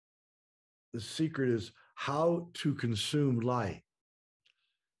how to consume light.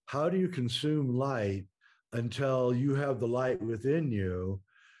 How do you consume light until you have the light within you?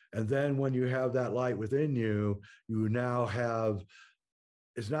 And then when you have that light within you, you now have,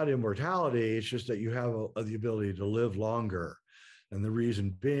 it's not immortality, it's just that you have the ability to live longer. And the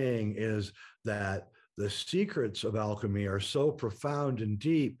reason being is that the secrets of alchemy are so profound and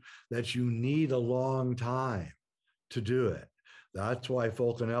deep that you need a long time to do it. That's why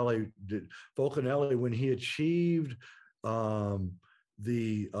Fulcanelli, when he achieved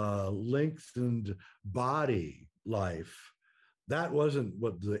the lengthened body life, that wasn't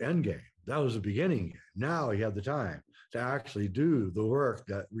what the end game. That was the beginning game. Now he had the time to actually do the work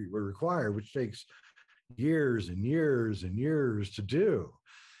that we were required, which takes years and years and years to do.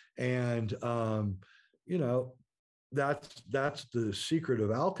 And that's the secret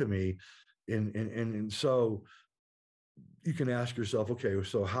of alchemy. And so you can ask yourself, okay,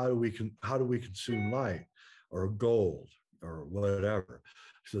 so how do we consume light or gold or whatever?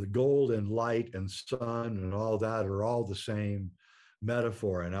 So the gold and light and sun and all that are all the same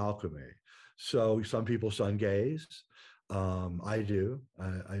metaphor in alchemy. So some people sun gaze. I do.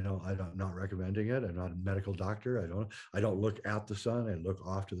 I'm not recommending it. I'm not a medical doctor. I don't look at the sun. I look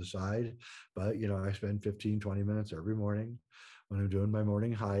off to the side. But I spend 15, 20 minutes every morning when I'm doing my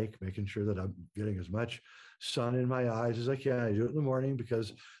morning hike, making sure that I'm getting as much sun in my eyes as I can. I do it in the morning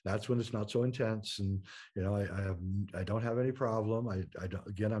because that's when it's not so intense. And I don't have any problem. I don't,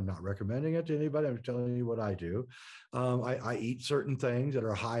 again, I'm not recommending it to anybody. I'm telling you what I do. I eat certain things that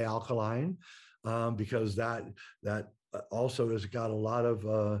are high alkaline because that also has got a lot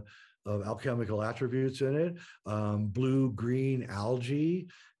of alchemical attributes in it. Blue-green algae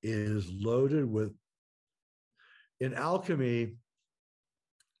is loaded with, in alchemy,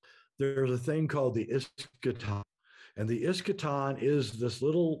 there's a thing called the eschaton. And the eschaton is this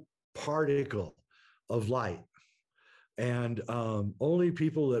little particle of light. And only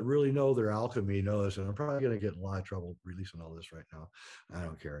people that really know their alchemy know this. And I'm probably going to get in a lot of trouble releasing all this right now. I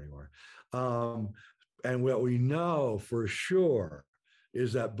don't care anymore. And what we know for sure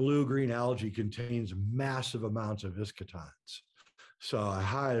is that blue-green algae contains massive amounts of eschatons. So I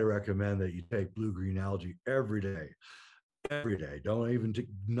highly recommend that you take blue-green algae every day. Every day. Don't even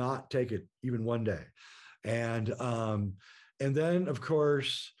not take it even one day. And then, of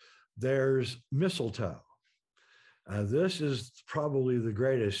course, there's mistletoe. This is probably the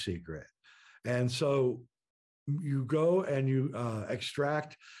greatest secret. And so you go and you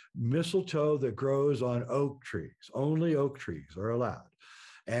extract mistletoe that grows on oak trees. Only oak trees are allowed.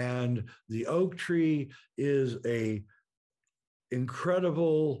 And the oak tree is a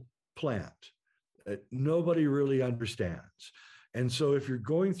incredible plant that nobody really understands. And so if you're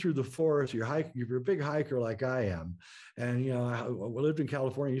going through the forest, if you're a big hiker like I am, and I lived in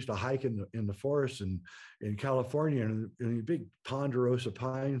California, I used to hike in the forest in California, and in a big ponderosa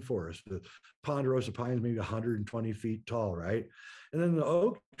pine forest. The ponderosa pine is maybe 120 feet tall, right? And then the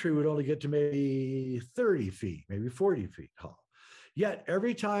oak tree would only get to maybe 30 feet, maybe 40 feet tall. Yet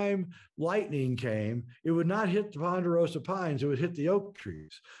every time lightning came, it would not hit the ponderosa pines, it would hit the oak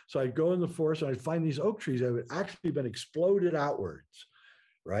trees. So I'd go in the forest and I'd find these oak trees that had actually been exploded outwards,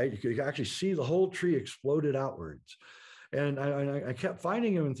 right? You could actually see the whole tree exploded outwards. And I kept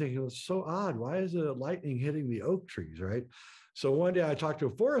finding them and thinking, it's so odd. Why is the lightning hitting the oak trees, right? So one day I talked to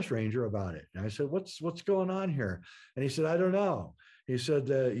a forest ranger about it. And I said, what's going on here? And he said, I don't know. He said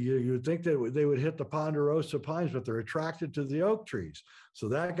that you would think that they would hit the ponderosa pines, but they're attracted to the oak trees. So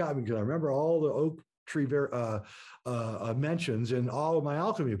that got me, because I remember all the oak tree mentions in all of my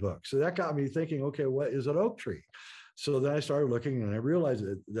alchemy books. So that got me thinking, okay, what is an oak tree? So then I started looking and I realized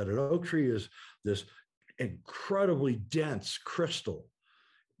that an oak tree is this incredibly dense crystal,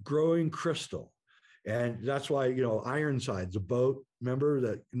 growing crystal. And that's why, Ironsides, the boat, remember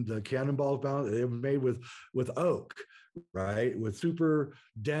that the cannonballs bound, they were made with oak, right? With super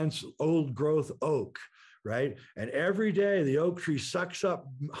dense old growth oak, right? And every day the oak tree sucks up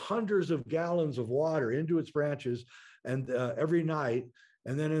hundreds of gallons of water into its branches, and every night.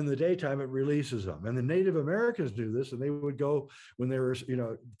 And then in the daytime, it releases them. And the Native Americans do this, and they would go when they were,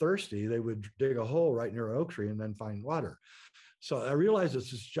 thirsty, they would dig a hole right near an oak tree and then find water. So I realized it's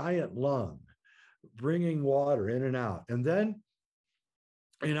this giant lung bringing water in and out. And then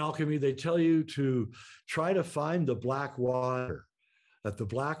in alchemy, they tell you to try to find the black water, that the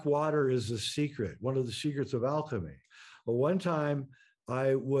black water is the secret, one of the secrets of alchemy. But one time,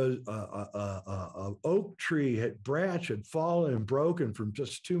 I was a oak tree branch had fallen and broken from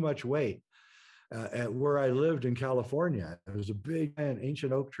just too much weight at where I lived in California. It was a big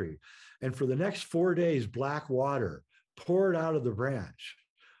ancient oak tree. And for the next 4 days, black water poured out of the branch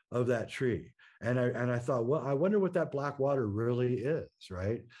of that tree. And I thought, well, I wonder what that black water really is,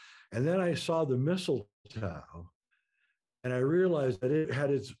 right? And then I saw the mistletoe, and I realized that it had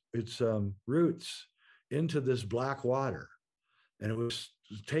its roots into this black water. And it was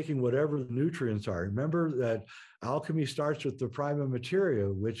taking whatever the nutrients are. Remember that alchemy starts with the prima materia,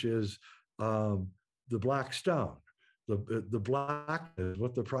 which is the black stone. The black is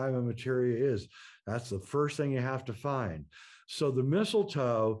what the prima materia is. That's the first thing you have to find. So the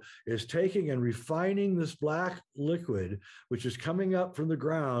mistletoe is taking and refining this black liquid, which is coming up from the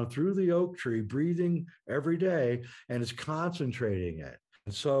ground through the oak tree, breathing every day, and it's concentrating it.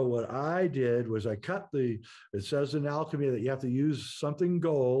 And so what I did was I cut it says in alchemy that you have to use something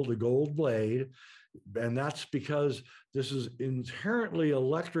gold, a gold blade. And that's because this is inherently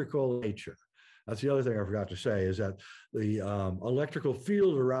electrical nature. That's the other thing I forgot to say, is that the electrical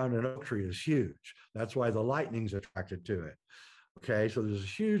field around an oak tree is huge. That's why the lightning's attracted to it. Okay, so there's a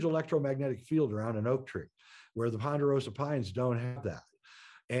huge electromagnetic field around an oak tree, where the ponderosa pines don't have that.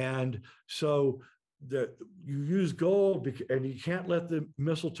 And so you use gold, and you can't let the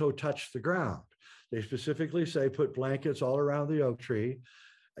mistletoe touch the ground. They specifically say put blankets all around the oak tree,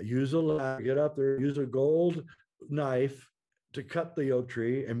 use a ladder, get up there, use a gold knife to cut the oak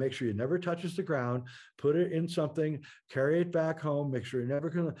tree, and make sure it never touches the ground. Put it in something, carry it back home, make sure you're never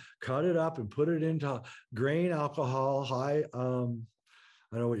going to cut it up, and put it into grain alcohol, high, I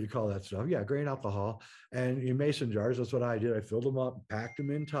don't know what you call that stuff. Yeah, grain alcohol, and in mason jars. That's what I did. I filled them up, packed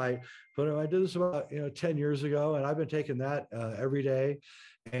them in tight, put them. I did this about 10 years ago, and I've been taking that every day.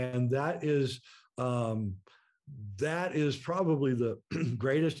 And that is probably the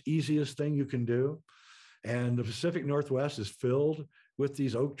greatest, easiest thing you can do. And the Pacific Northwest is filled with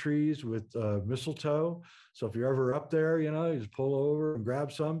these oak trees with mistletoe. So if you're ever up there, you just pull over and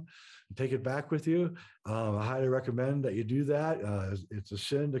grab some and take it back with you. I highly recommend that you do that. It's a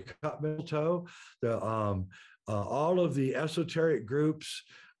sin to cut mistletoe. All of the esoteric groups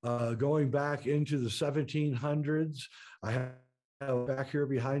going back into the 1700s, I have back here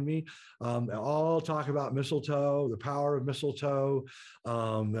behind me, all talk about mistletoe, the power of mistletoe,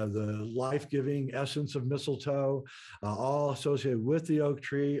 the life-giving essence of mistletoe, all associated with the oak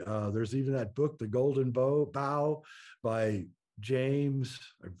tree. There's even that book, The Golden Bough, by James,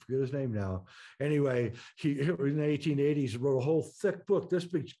 I forget his name now. Anyway, he in the 1880s wrote a whole thick book, this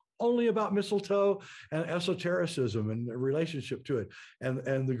big, only about mistletoe and esotericism and the relationship to it.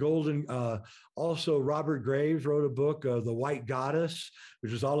 And the golden, also Robert Graves wrote a book, The White Goddess,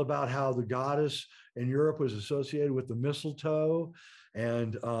 which is all about how the goddess in Europe was associated with the mistletoe,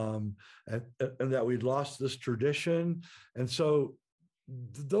 and that we'd lost this tradition. And so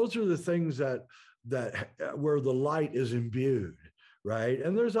those are the things that where the light is imbued, right?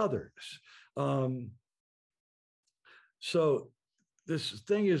 And there's others. So this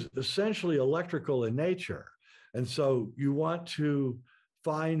thing is essentially electrical in nature. And so you want to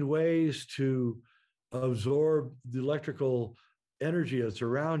find ways to absorb the electrical energy that's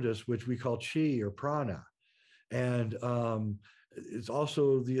around us, which we call chi or prana. And it's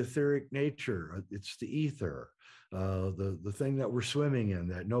also the etheric nature. It's the ether, the thing that we're swimming in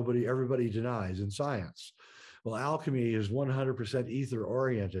that everybody denies in science. Well, alchemy is 100% ether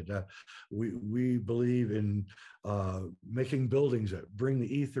oriented. We believe in making buildings that bring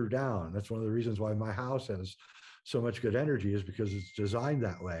the ether down. That's one of the reasons why my house has so much good energy, is because it's designed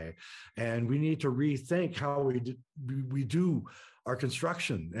that way. And we need to rethink how we do our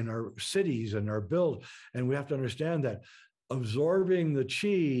construction and our cities and our build. And we have to understand that absorbing the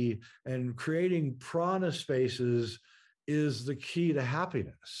chi and creating prana spaces is the key to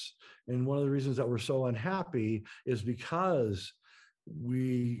happiness. And one of the reasons that we're so unhappy is because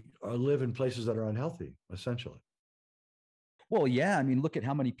we live in places that are unhealthy, essentially. Well, yeah. I mean, look at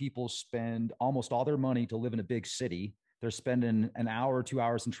how many people spend almost all their money to live in a big city. They're spending an hour or 2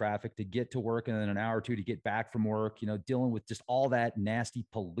 hours in traffic to get to work, and then an hour or two to get back from work, dealing with just all that nasty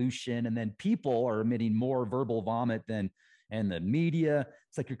pollution. And then people are emitting more verbal vomit and the media.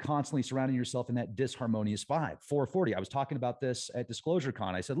 It's like you're constantly surrounding yourself in that disharmonious vibe. 440. I was talking about this at Disclosure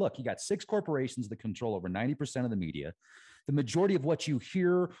Con. I said, look, you got 6 corporations that control over 90% of the media. The majority of what you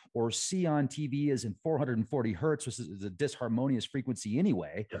hear or see on TV is in 440 hertz, which is a disharmonious frequency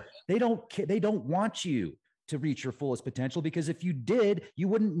anyway. Yes. They don't want you to reach your fullest potential, because if you did, you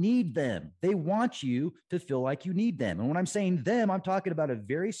wouldn't need them. They want you to feel like you need them. And when I'm saying them, I'm talking about a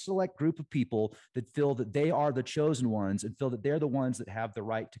very select group of people that feel that they are the chosen ones and feel that they're the ones that have the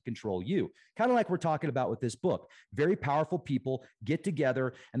right to control you. Kind of like we're talking about with this book. Very powerful people get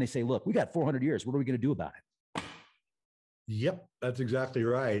together and they say, look, we got 400 years. What are we going to do about it? Yep, that's exactly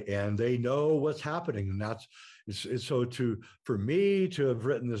right. And they know what's happening. And it's so for me to have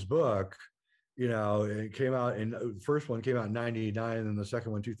written this book, it came out the first one came out in 99 and the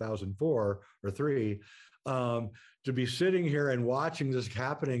second one, 2004 or 3, to be sitting here and watching this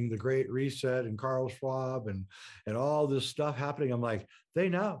happening, the Great Reset and Carl Schwab and all this stuff happening. I'm like, they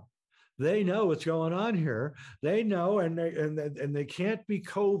know what's going on here. They know, and they can't be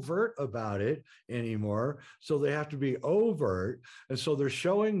covert about it anymore. So they have to be overt. And so they're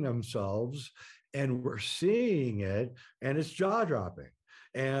showing themselves and we're seeing it, and it's jaw dropping.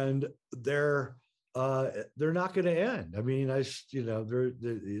 And they're not going to end. I mean,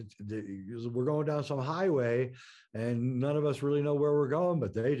 we're going down some highway, and none of us really know where we're going,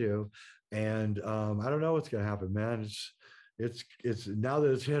 but they do. And I don't know what's going to happen, man. It's now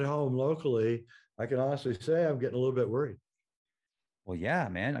that it's hit home locally, I can honestly say I'm getting a little bit worried. Well, yeah,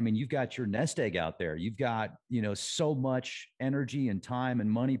 man. I mean, you've got your nest egg out there. You've got, so much energy and time and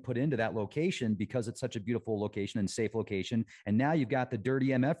money put into that location because it's such a beautiful location and safe location. And now you've got the dirty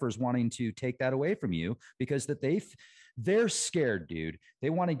MFers wanting to take that away from you because they're scared, dude.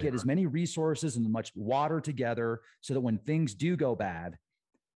 They want to get as many resources and as much water together so that when things do go bad,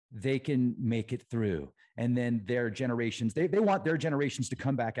 they can make it through. And then their generations, they want their generations to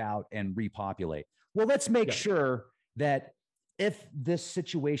come back out and repopulate. Well, let's make sure that if this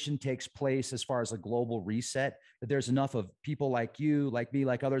situation takes place as far as a global reset, that there's enough of people like you, like me,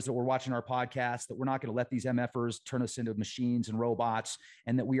 like others that were watching our podcast, that we're not going to let these MFers turn us into machines and robots,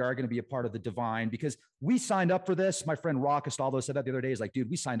 and that we are going to be a part of the divine, because we signed up for this. My friend Rock Castaldo said that the other day. He's like, dude,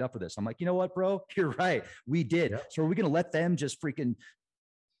 we signed up for this. I'm like, you know what, bro? You're right. We did. Yep. So are we going to let them just freaking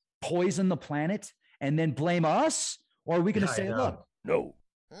poison the planet and then blame us? Or are we going to say, look, no,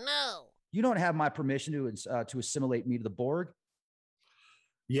 you don't have my permission to assimilate me to the Borg?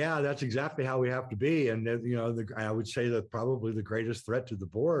 Yeah, that's exactly how we have to be. And, I would say that probably the greatest threat to the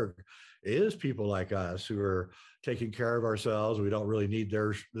Borg is people like us who are taking care of ourselves. We don't really need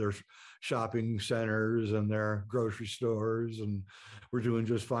their shopping centers and their grocery stores, and we're doing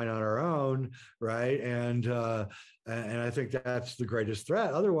just fine on our own, right? And I think that's the greatest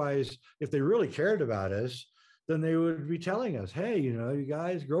threat. Otherwise, if they really cared about us, then they would be telling us, hey, you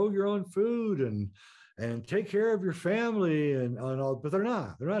guys grow your own food and take care of your family and all, but they're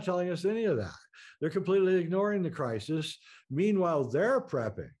not telling us any of that. They're completely ignoring the crisis. Meanwhile, they're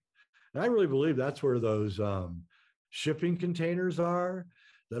prepping. And I really believe that's where those shipping containers are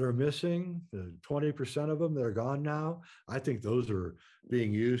that are missing, the 20% of them that are gone now. I think those are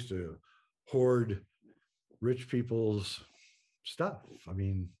being used to hoard rich people's stuff. I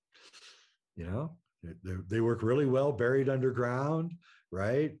mean, they work really well buried underground,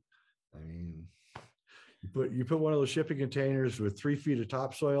 right? I mean, you put one of those shipping containers with 3 feet of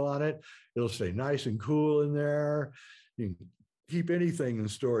topsoil on it, it'll stay nice and cool in there. You can keep anything in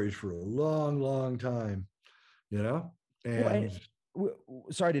storage for a long, long time, And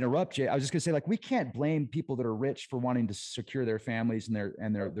sorry to interrupt, Jay. I was just gonna say, we can't blame people that are rich for wanting to secure their families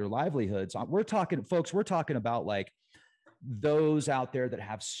and their livelihoods. We're talking about those out there that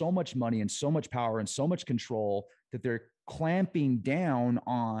have so much money and so much power and so much control that they're clamping down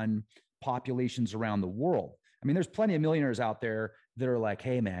on populations around the world. I mean, there's plenty of millionaires out there that are like,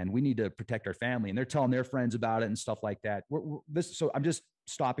 hey, man, we need to protect our family. And they're telling their friends about it and stuff like that. So I'm just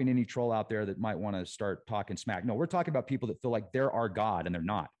stopping any troll out there that might want to start talking smack. No, we're talking about people that feel like they're our God and they're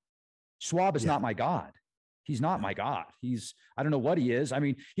not. Schwab is not my God. He's not my God. I don't know what he is. I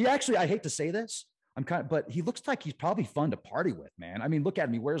mean, he actually, I hate to say this, but he looks like he's probably fun to party with, man. I mean, look at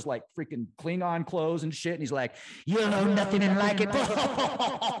him. He wears like freaking Klingon clothes and shit. And he's like, you know nothing and like it.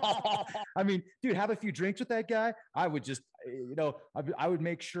 I mean, dude, have a few drinks with that guy. I would just, I would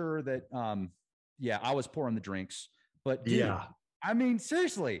make sure that, I was pouring the drinks, but dude, I mean,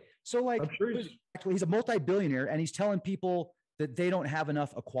 seriously. So like, he's a multi-billionaire and he's telling people that they don't have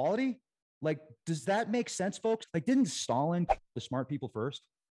enough equality. Like, does that make sense, folks? Like, didn't Stalin the smart people first?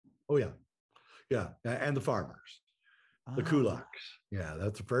 Oh, yeah. Yeah. And the farmers, the kulaks. Yeah.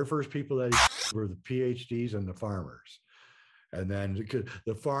 That's the very first people that were the PhDs and the farmers. And then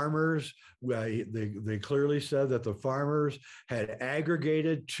the farmers, they clearly said that the farmers had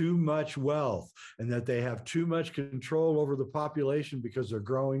aggregated too much wealth and that they have too much control over the population because they're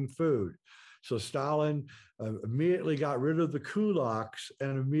growing food. So Stalin immediately got rid of the kulaks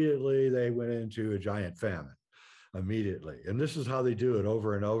and immediately they went into a giant famine immediately. And this is how they do it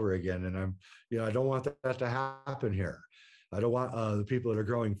over and over again. And I don't want that to happen here. I don't want the people that are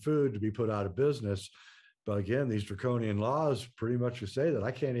growing food to be put out of business. But again, these draconian laws pretty much say that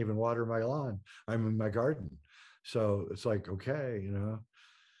I can't even water my lawn. I'm in my garden. So it's like, okay,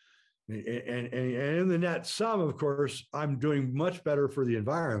 and in the net sum, of course, I'm doing much better for the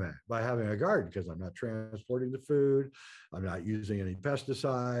environment by having a garden because I'm not transporting the food. I'm not using any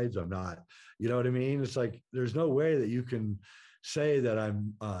pesticides. I'm not, you know what I mean? It's like, there's no way that you can say that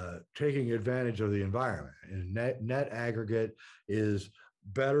I'm taking advantage of the environment. And net aggregate is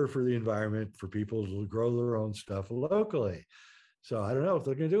better for the environment for people to grow their own stuff locally. So I don't know what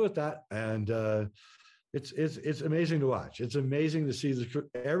they're going to do with that. And it's amazing to watch. It's amazing to see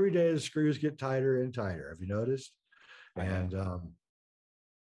every day the screws get tighter and tighter. Have you noticed? And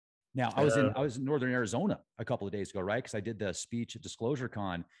now I was in Northern Arizona a couple of days ago, right? Because I did the speech at Disclosure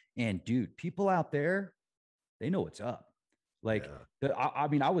Con, and dude, people out there, they know what's up. Like, I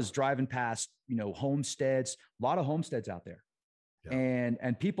mean, I was driving past, homesteads, a lot of homesteads out there. Yeah.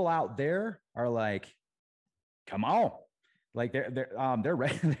 And people out there are like, come on, like they're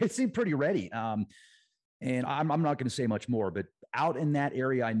ready. They seem pretty ready. And I'm not going to say much more, but out in that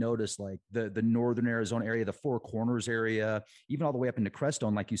area, I noticed like the Northern Arizona area, the Four Corners area, even all the way up into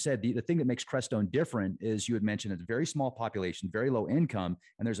Crestone. Like you said, the thing that makes Crestone different is you had mentioned it's a very small population, very low income.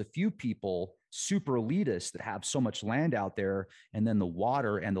 And there's a few people, super elitists, that have so much land out there. And then the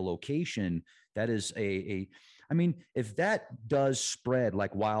water and the location, that is I mean, if that does spread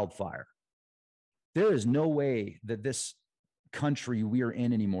like wildfire, there is no way that this country we are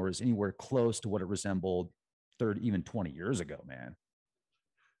in anymore is anywhere close to what it resembled 30, even 20 years ago, man.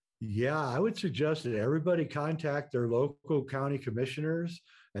 Yeah, I would suggest that everybody contact their local county commissioners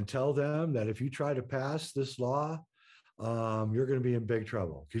and tell them that if you try to pass this law, you're going to be in big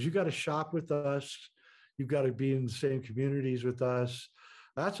trouble because you got to shop with us. You've got to be in the same communities with us.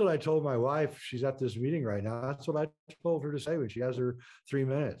 That's what I told my wife. She's at this meeting right now. That's what I told her to say when she has her 3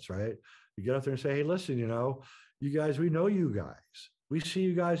 minutes, right? You get up there and say, hey, listen, you guys, we know you guys. We see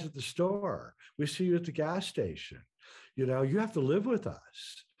you guys at the store. We see you at the gas station. You have to live with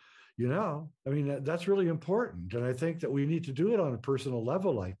us. I mean, that's really important. And I think that we need to do it on a personal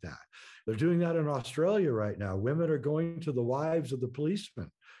level like that. They're doing that in Australia right now. Women are going to the wives of the policemen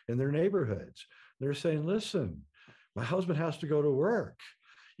in their neighborhoods. They're saying, listen, my husband has to go to work.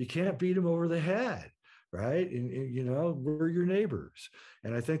 You can't beat him over the head, right? And we're your neighbors.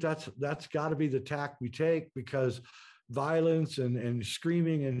 And I think that's got to be the tack we take because violence and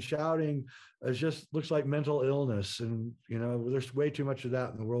screaming and shouting looks like mental illness. And, there's way too much of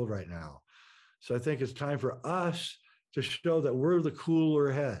that in the world right now. So I think it's time for us to show that we're the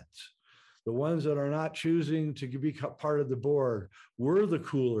cooler heads. The ones that are not choosing to be part of the board, we're the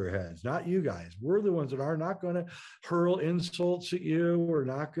cooler heads, not you guys. We're the ones that are not going to hurl insults at you. We're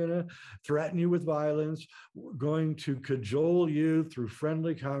not going to threaten you with violence. We're going to cajole you through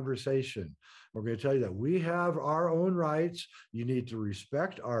friendly conversation. We're going to tell you that we have our own rights. You need to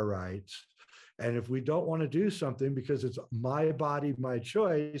respect our rights. And if we don't want to do something because it's my body, my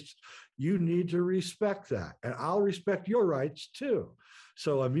choice, you need to respect that. And I'll respect your rights too.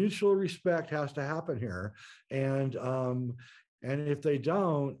 So a mutual respect has to happen here. And if they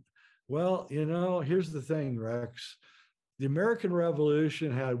don't, well, here's the thing, Rex. The American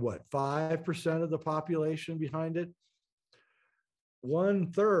Revolution had 5% of the population behind it?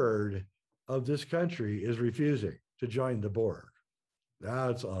 1/3 of this country is refusing to join the Borg.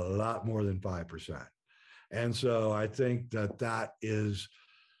 That's a lot more than 5%. And so I think that that is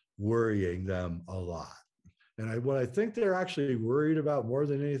worrying them a lot. And what I think they're actually worried about more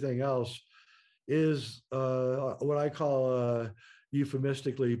than anything else is what I call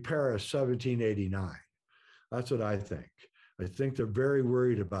euphemistically Paris 1789. That's what I think. I think they're very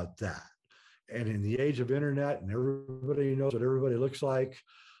worried about that. And in the age of internet and everybody knows what everybody looks like,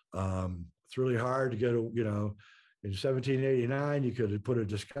 it's really hard to get a, you know, in 1789, you could have put a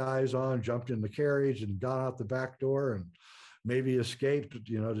disguise on, jumped in the carriage and got out the back door and maybe escaped,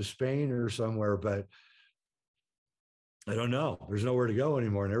 you know, to Spain or somewhere. But I don't know. There's nowhere to go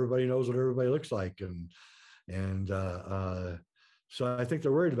anymore, and everybody knows what everybody looks like. And so I think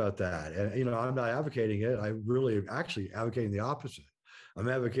they're worried about that. And, you know, I'm not advocating it. I really actually advocating the opposite. I'm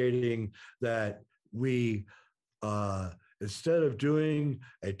advocating that we, instead of doing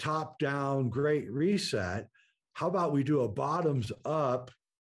a top-down great reset, how about we do a bottoms-up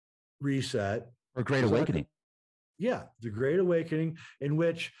reset? Or Great Awakening. Yeah, the Great Awakening, in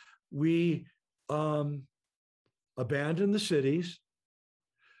which we abandon the cities,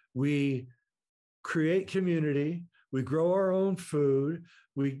 we create community, we grow our own food,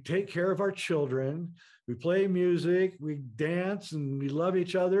 we take care of our children, we play music, we dance, and we love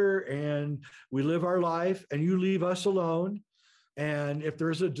each other, and we live our life, and you leave us alone. And if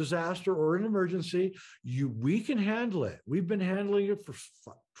there's a disaster or an emergency, we can handle it. We've been handling it for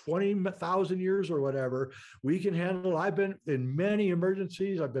 20,000 years or whatever. We can handle it. I've been in many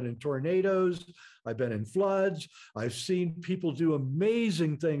emergencies. I've been in tornadoes. I've been in floods. I've seen people do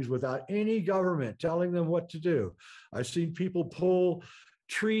amazing things without any government telling them what to do. I've seen people pull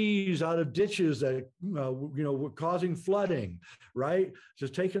trees out of ditches that were causing flooding, right?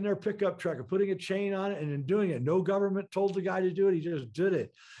 Just taking their pickup truck and putting a chain on it and then doing it. No government told the guy to do it. He just did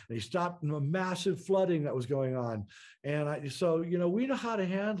it. And he stopped a massive flooding that was going on. And so we know how to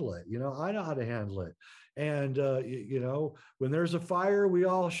handle it. I know how to handle it. And when there's a fire, we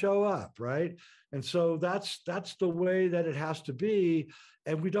all show up, right? And so that's the way that it has to be.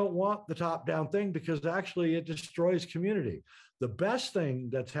 And we don't want the top-down thing, because actually it destroys community. The best thing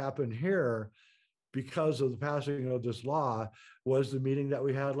that's happened here because of the passing of this law was the meeting that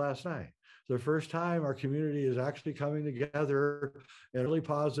we had last night. The first time our community is actually coming together in a really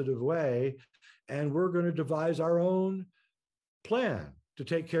positive way, and we're going to devise our own plan to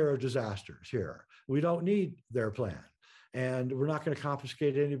take care of disasters here. We don't need their plan. And we're not going to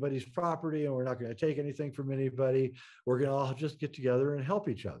confiscate anybody's property, and we're not going to take anything from anybody. We're going to all just get together and help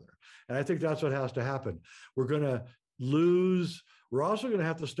each other. And I think that's what has to happen. We're also going to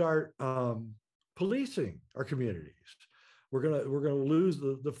have to start policing our communities. We're going to lose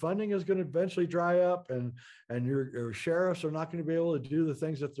the funding is going to eventually dry up, and your sheriffs are not going to be able to do the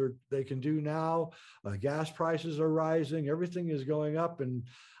things that they can do now. Gas prices are rising, everything is going up, and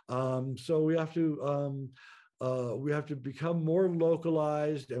so we have to become more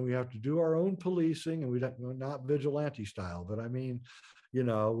localized, and we have to do our own policing, and not vigilante style, but I mean,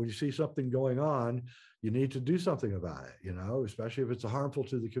 when you see something going on, you need to do something about it, especially if it's harmful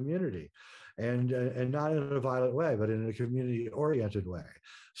to the community, and not in a violent way, but in a community oriented way.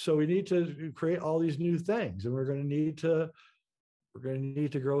 So we need to create all these new things, and we're going to need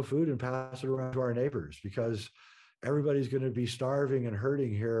to grow food and pass it around to our neighbors, because everybody's going to be starving and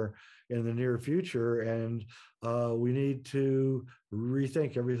hurting here in the near future. And we need to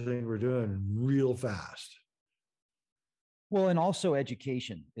rethink everything we're doing real fast. Well, and also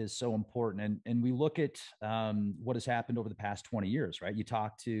education is so important. And we look at what has happened over the past 20 years, right? You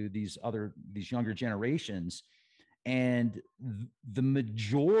talk to these younger generations, and the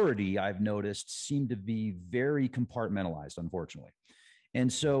majority, I've noticed, seem to be very compartmentalized, unfortunately. And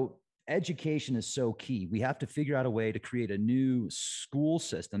so education is so key. We have to figure out a way to create a new school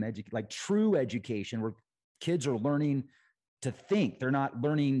system, like true education, where kids are learning to think. They're not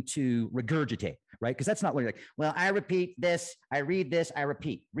learning to regurgitate, right? Because that's not learning. Like, well, I repeat this, I read this, I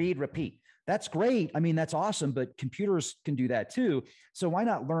repeat, read, repeat. That's great. I mean, that's awesome, but computers can do that too. So why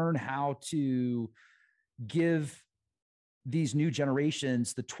not learn how to give these new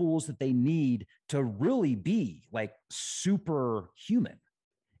generations the tools that they need to really be like superhuman?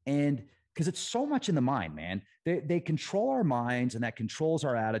 And because it's so much in the mind, man. They control our minds, and that controls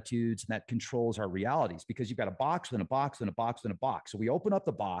our attitudes, and that controls our realities, because you've got a box within a box within a box within a box. So we open up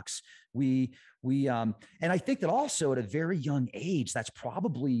the box. And I think that also at a very young age, that's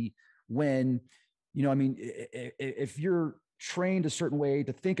probably when, if you're trained a certain way,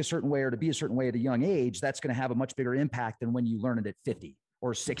 to think a certain way, or to be a certain way at a young age, that's going to have a much bigger impact than when you learn it at 50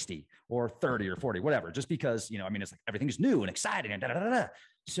 or 60 or 30 or 40, whatever, just because, it's like everything is new and exciting and da, da, da, da.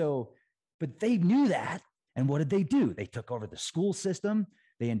 So, but they knew that, And what did they do? They took over the school system.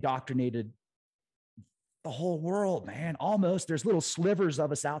 They indoctrinated the whole world, man. Almost. There's little slivers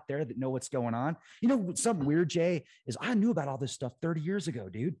of us out there that know what's going on. You know, something weird, Jay, is I knew about all this stuff 30 years ago,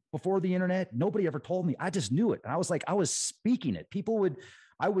 dude. Before the internet, nobody ever told me. I just knew it. And I was like, I was speaking it.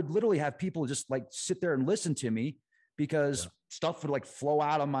 I would literally have people just like sit there and listen to me because stuff would like flow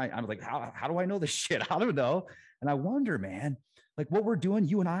out of I was like, how do I know this shit? I don't know. And I wonder, man, like what we're doing,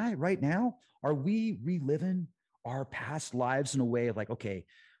 you and I right now, are we reliving our past lives in a way of like, okay,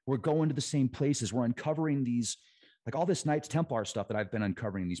 we're going to the same places. We're uncovering these, like all this Knights Templar stuff that I've been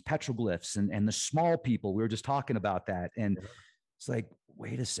uncovering, these petroglyphs and the small people. We were just talking about that. And it's like,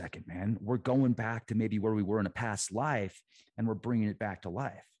 wait a second, man, we're going back to maybe where we were in a past life and we're bringing it back to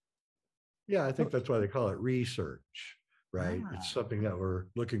life. Yeah, I think that's why they call it research, right? It's something that we're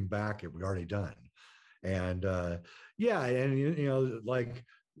looking back at, we've already done. And and you know, like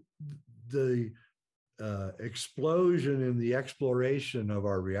the explosion in the exploration of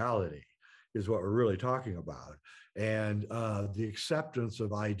our reality is what we're really talking about. And the acceptance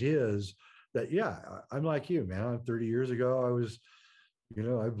of ideas that, I'm like you, man. 30 years ago, I was, you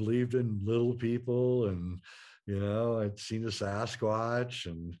know, I believed in little people and, you know, I'd seen a Sasquatch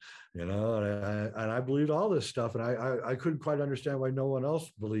and, you know, and I believed all this stuff. And I couldn't quite understand why no one else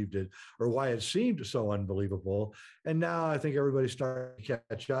believed it or why it seemed so unbelievable. And now I think everybody's starting to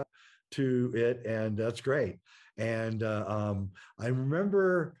catch up to it, and that's great. And I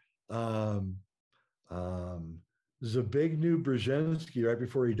remember Zbigniew Brzezinski, right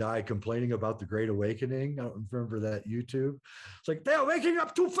before he died, complaining about the Great Awakening. I don't remember that YouTube. It's like, they're waking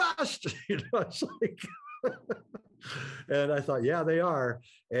up too fast. You know, it's like, and I thought, yeah, they are.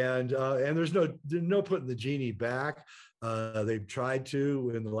 And there's no putting the genie back. They've tried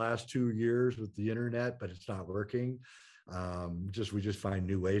to in the last 2 years with the internet, but it's not working. We just find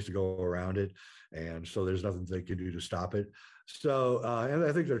new ways to go around it, and so there's nothing they can do to stop it. So and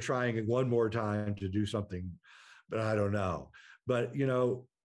I think they're trying it one more time to do something, but I don't know. But you know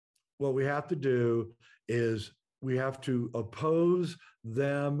what we have to do is we have to oppose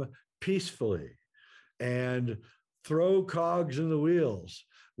them peacefully and throw cogs in the wheels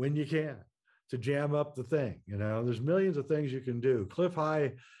when you can to jam up the thing. You know, there's millions of things you can do. Cliff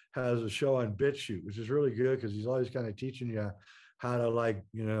High has a show on BitChute, which is really good because he's always kind of teaching you how to, like,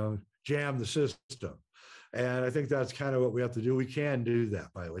 you know, jam the system. And I think that's kind of what we have to do. We can do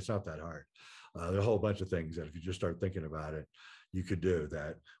that, by the way. It's not that hard. There's a whole bunch of things that if you just start thinking about it, you could do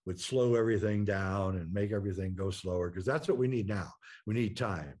that would slow everything down and make everything go slower, because that's what we need now. We need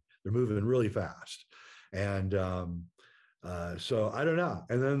time. They're moving really fast. And so I don't know.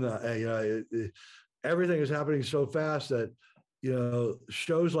 And then, everything is happening so fast that, you know,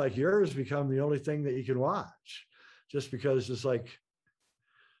 shows like yours become the only thing that you can watch, just because it's like,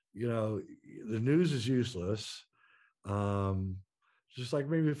 you know, the news is useless. Just like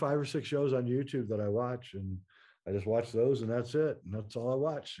maybe 5 or 6 shows on YouTube that I watch, and I just watch those, and that's it. And that's all I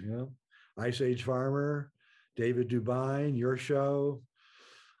watch, you know. Ice Age Farmer, David Dubine, your show,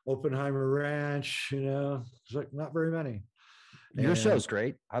 Oppenheimer Ranch, you know, it's like not very many. Your show's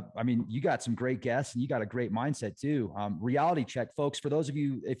great. I mean, you got some great guests and you got a great mindset too. Reality Check, folks, for those of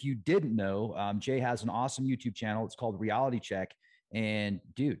you, if you didn't know, Jay has an awesome YouTube channel. It's called Reality Check. And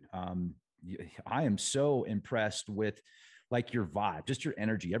dude, I am so impressed with like your vibe, just your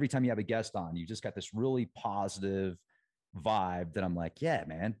energy. Every time you have a guest on, you just got this really positive vibe that I'm like, yeah,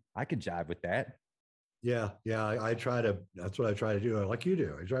 man, I could jive with that. Yeah. I try to, that's what I try to do. Like you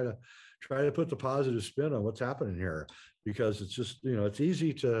do. I try to put the positive spin on what's happening here, because it's just, you know, it's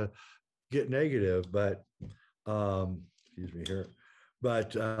easy to get negative, but excuse me here,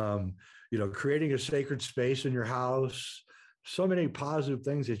 but you know, creating a sacred space in your house, so many positive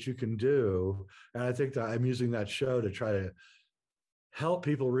things that you can do. And I think that I'm using that show to try to help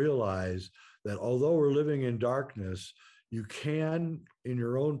people realize that although we're living in darkness, you can, in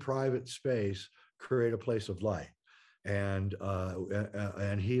your own private space, create a place of light and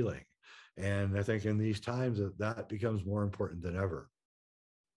healing. And I think in these times that becomes more important than ever.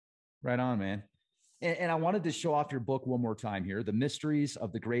 Right on, man. And I wanted to show off your book one more time here, The Mysteries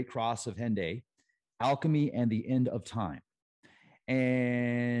of the Great Cross of Hendaye, Alchemy and the End of Time.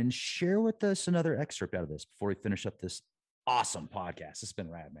 And share with us another excerpt out of this before we finish up this awesome podcast. It's been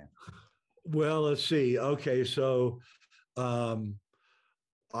rad, man. Well, let's see. Okay, so Fulcanelli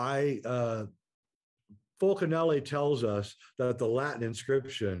tells us that the Latin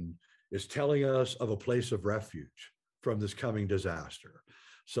inscription is telling us of a place of refuge from this coming disaster.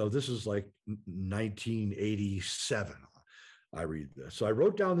 So this is like 1987. I read this. So I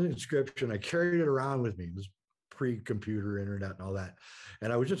wrote down the inscription. I carried it around with me. It was pre-computer internet and all that.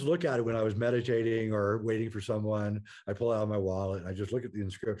 And I would just look at it when I was meditating or waiting for someone. I pull out my wallet and I just look at the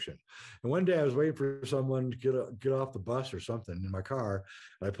inscription. And one day I was waiting for someone to get off the bus or something in my car.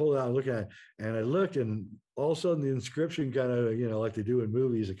 And I pulled it out and looked at it, and I looked, and all of a sudden the inscription kind of, like they do in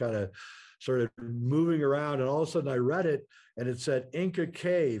movies, it kind of started moving around. And all of a sudden I read it, and it said Inca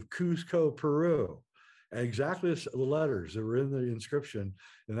Cave, Cusco, Peru. And exactly the letters that were in the inscription.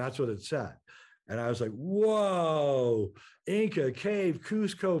 And that's what it said. And I was like, whoa, Inca Cave,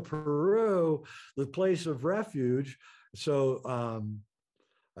 Cusco, Peru, the place of refuge. So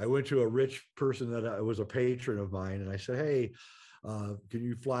I went to a rich person that was a patron of mine, and I said, hey, can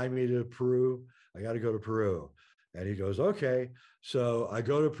you fly me to Peru? I got to go to Peru. And he goes, okay. So I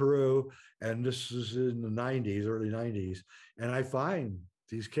go to Peru, and this is in the 90s, early 90s, and I find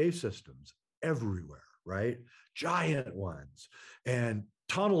these cave systems everywhere, right? Giant ones and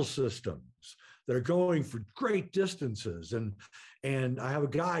tunnel systems that are going for great distances. And I have a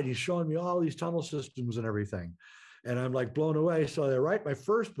guide, he's showing me all these tunnel systems and everything. And I'm like blown away. So I write my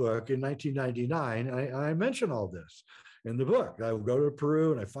first book in 1999. And I mention all this in the book. I would go to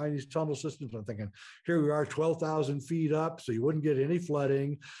Peru and I find these tunnel systems. I'm thinking, here we are 12,000 feet up, so you wouldn't get any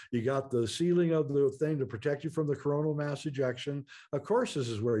flooding. You got the ceiling of the thing to protect you from the coronal mass ejection. Of course, this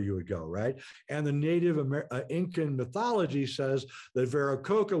is where you would go, right? And the native Incan mythology says that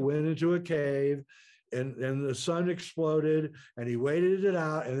Viracocha went into a cave, and the sun exploded, and he waited it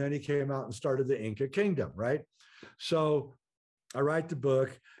out, and then he came out and started the Inca kingdom, right? So I write the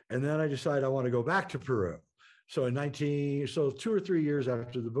book, and then I decide I want to go back to Peru. So 2 or 3 years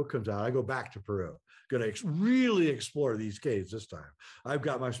after the book comes out, I go back to Peru, going to really explore these caves this time. I've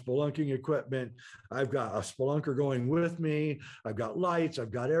got my spelunking equipment. I've got a spelunker going with me. I've got lights. I've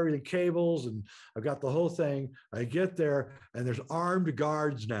got everything, cables, and I've got the whole thing. I get there, and there's armed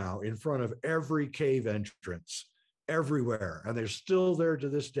guards now in front of every cave entrance, everywhere. And they're still there to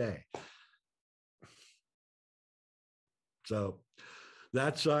this day. So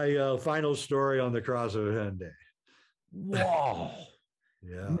that's my final story on the cross of Hendaye. Whoa.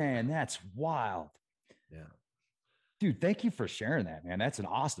 Yeah. Man, that's wild. Yeah. Dude, thank you for sharing that, man. That's an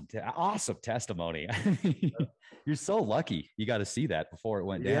awesome testimony. I mean, you're so lucky you got to see that before it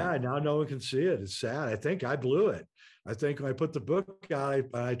went down. Yeah, now no one can see it. It's sad. I think I blew it. I think when I put the book out,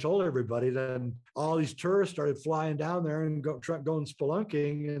 I told everybody, then all these tourists started flying down there and going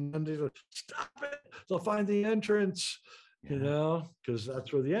spelunking, and then they said, stop it. They'll find the entrance, because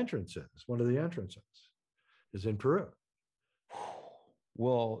that's where the entrance is. One of the entrances is in Peru.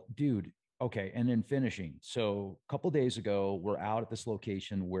 Well, dude, okay. And then finishing. So a couple of days ago, we're out at this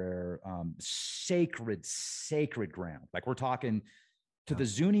location where sacred ground. Like we're talking to the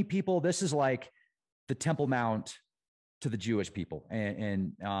Zuni people. This is like the Temple Mount to the Jewish people.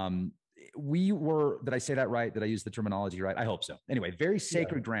 And we were, did I say that right? Did I use the terminology right? I hope so. Anyway, very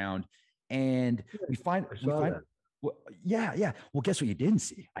sacred ground. And we find well, yeah. Well, guess what you didn't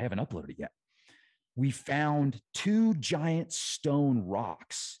see? I haven't uploaded it yet. We found 2 giant stone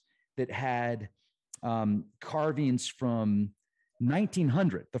rocks that had carvings from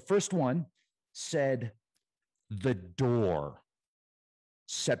 1900. The first one said the door,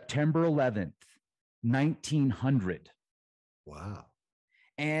 September 11th, 1900. Wow.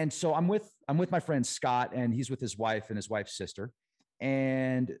 And so I'm with my friend Scott, and he's with his wife and his wife's sister.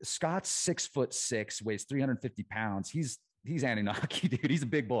 And Scott's 6'6", weighs 350 pounds. He's Anunnaki, dude. He's a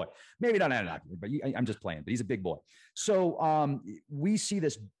big boy. Maybe not Anunnaki, but I'm just playing, but he's a big boy. So we see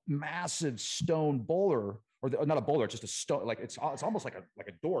this massive stone boulder, or not a boulder, just a stone, like it's almost like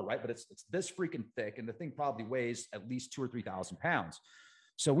a door, right? But it's this freaking thick, and the thing probably weighs at least 2,000 or 3,000 pounds.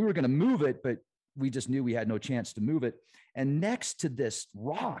 So we were going to move it, but we just knew we had no chance to move it. And next to this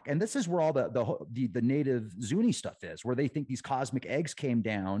rock, and this is where all the native Zuni stuff is, where they think these cosmic eggs came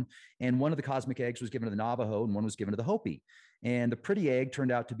down, and one of the cosmic eggs was given to the Navajo and one was given to the Hopi. And the pretty egg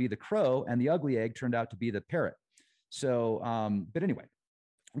turned out to be the crow, and the ugly egg turned out to be the parrot. So, but anyway,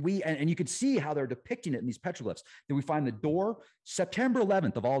 and you could see how they're depicting it in these petroglyphs. Then we find the door, September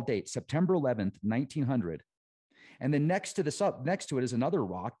 11th of all dates, September 11th, 1900. And then next to it is another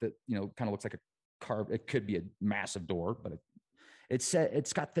rock that, kind of looks like a carved, it could be a massive door, but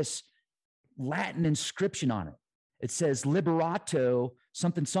it's got this Latin inscription on it. It says Liberato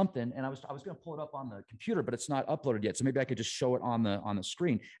something something, and I was going to pull it up on the computer, but it's not uploaded yet. So maybe I could just show it on the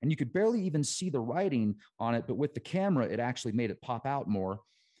screen, and you could barely even see the writing on it, but with the camera, it actually made it pop out more.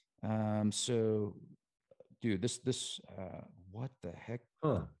 So, dude, this what the heck?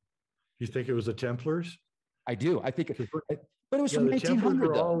 Huh. You think it was the Templars? I do. I think, but it was from the 1900. Templars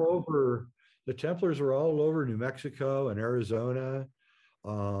were all over. The Templars were all over New Mexico and Arizona.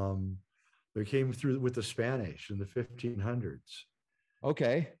 They came through with the Spanish in the 1500s.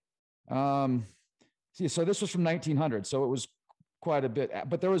 Okay. See, so this was from 1900. So it was quite a bit,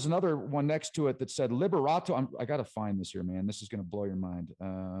 but there was another one next to it that said Liberato. I got to find this here, man. This is going to blow your mind.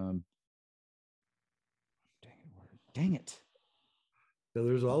 Dang it. So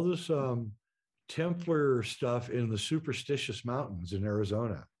there's all this Templar stuff in the Superstitious Mountains in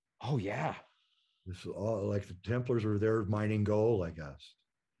Arizona. Oh yeah. This is all like the Templars were there mining gold, I guess.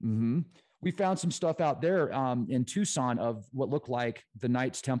 Mm-hmm. We found some stuff out there in Tucson of what looked like the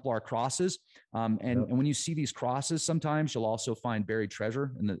Knights Templar crosses. And when you see these crosses, sometimes you'll also find buried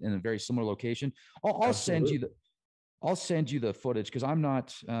treasure in a very similar location. I'll send you the footage because I'm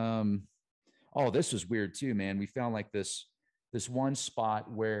not. Oh, this was weird too, man. We found like this one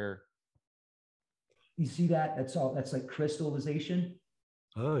spot where you see that that's like crystallization.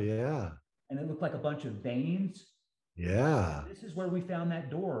 Oh yeah. And it looked like a bunch of veins. Yeah. This is where we found that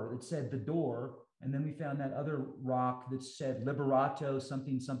door. It said the door. And then we found that other rock that said Liberato,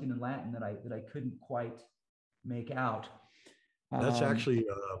 something in Latin that I couldn't quite make out. That's actually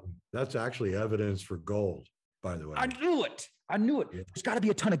evidence for gold, by the way. I knew it. Yeah. There's got to be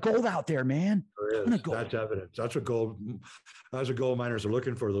a ton of gold out there, man. There is. That's evidence. That's what gold miners are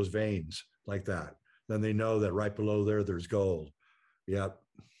looking for, those veins like that. Then they know that right below there's gold. Yep.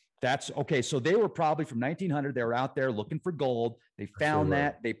 That's okay. So they were probably from 1900. They were out there looking for gold. They found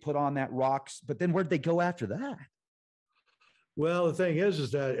that. They put on that rocks. But then where'd they go after that? Well, the thing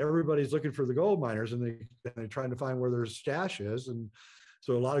is that everybody's looking for the gold miners, and they're trying to find where their stash is, and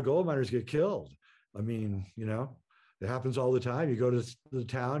so a lot of gold miners get killed. I mean, it happens all the time. You go to the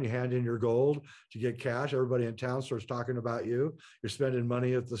town, you hand in your gold to get cash. Everybody in town starts talking about you. You're spending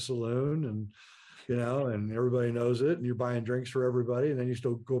money at the saloon, and and everybody knows it, and you're buying drinks for everybody, and then you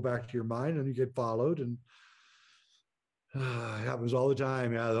still go back to your mine and you get followed, and it happens all the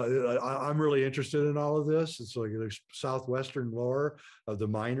time. Yeah, I'm really interested in all of this. It's like the Southwestern lore of the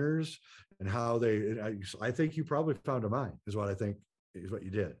miners and how I think you probably found a mine is what I think is what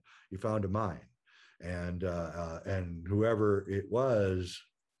you did. You found a mine, and whoever it was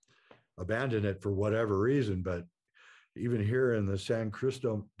abandoned it for whatever reason, but even here in the San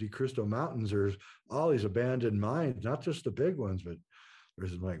de Cristo Mountains, there's all these abandoned mines, not just the big ones, but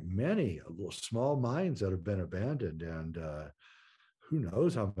there's like many little small mines that have been abandoned, and who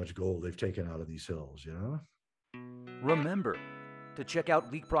knows how much gold they've taken out of these hills, Remember to check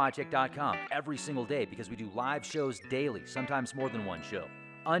out leakproject.com every single day because we do live shows daily, sometimes more than one show.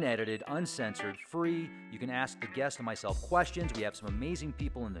 Unedited, uncensored, free. You can ask the guest and myself questions. We have some amazing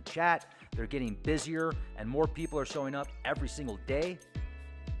people in the chat. They're getting busier and more people are showing up every single day.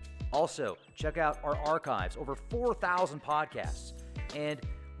 Also, check out our archives, over 4,000 podcasts. And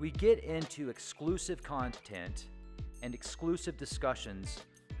we get into exclusive content and exclusive discussions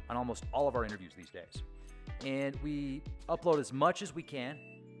on almost all of our interviews these days. And we upload as much as we can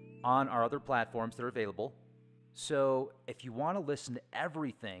on our other platforms that are available. So if you want to listen to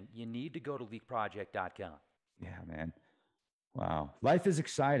everything, you need to go to leakproject.com. Yeah, man. Wow. Life is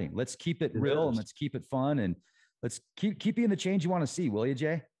exciting. Let's keep it real and let's keep it fun, and let's keep being the change you want to see. Will you,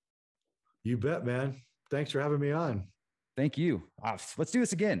 Jay? You bet, man. Thanks for having me on. Thank you. Let's do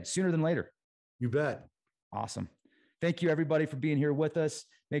this again sooner than later. You bet. Awesome. Thank you, everybody, for being here with us.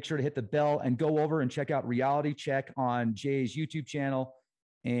 Make sure to hit the bell and go over and check out Reality Check on Jay's YouTube channel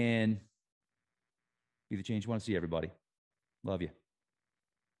and be the change you want to see, everybody. Love you.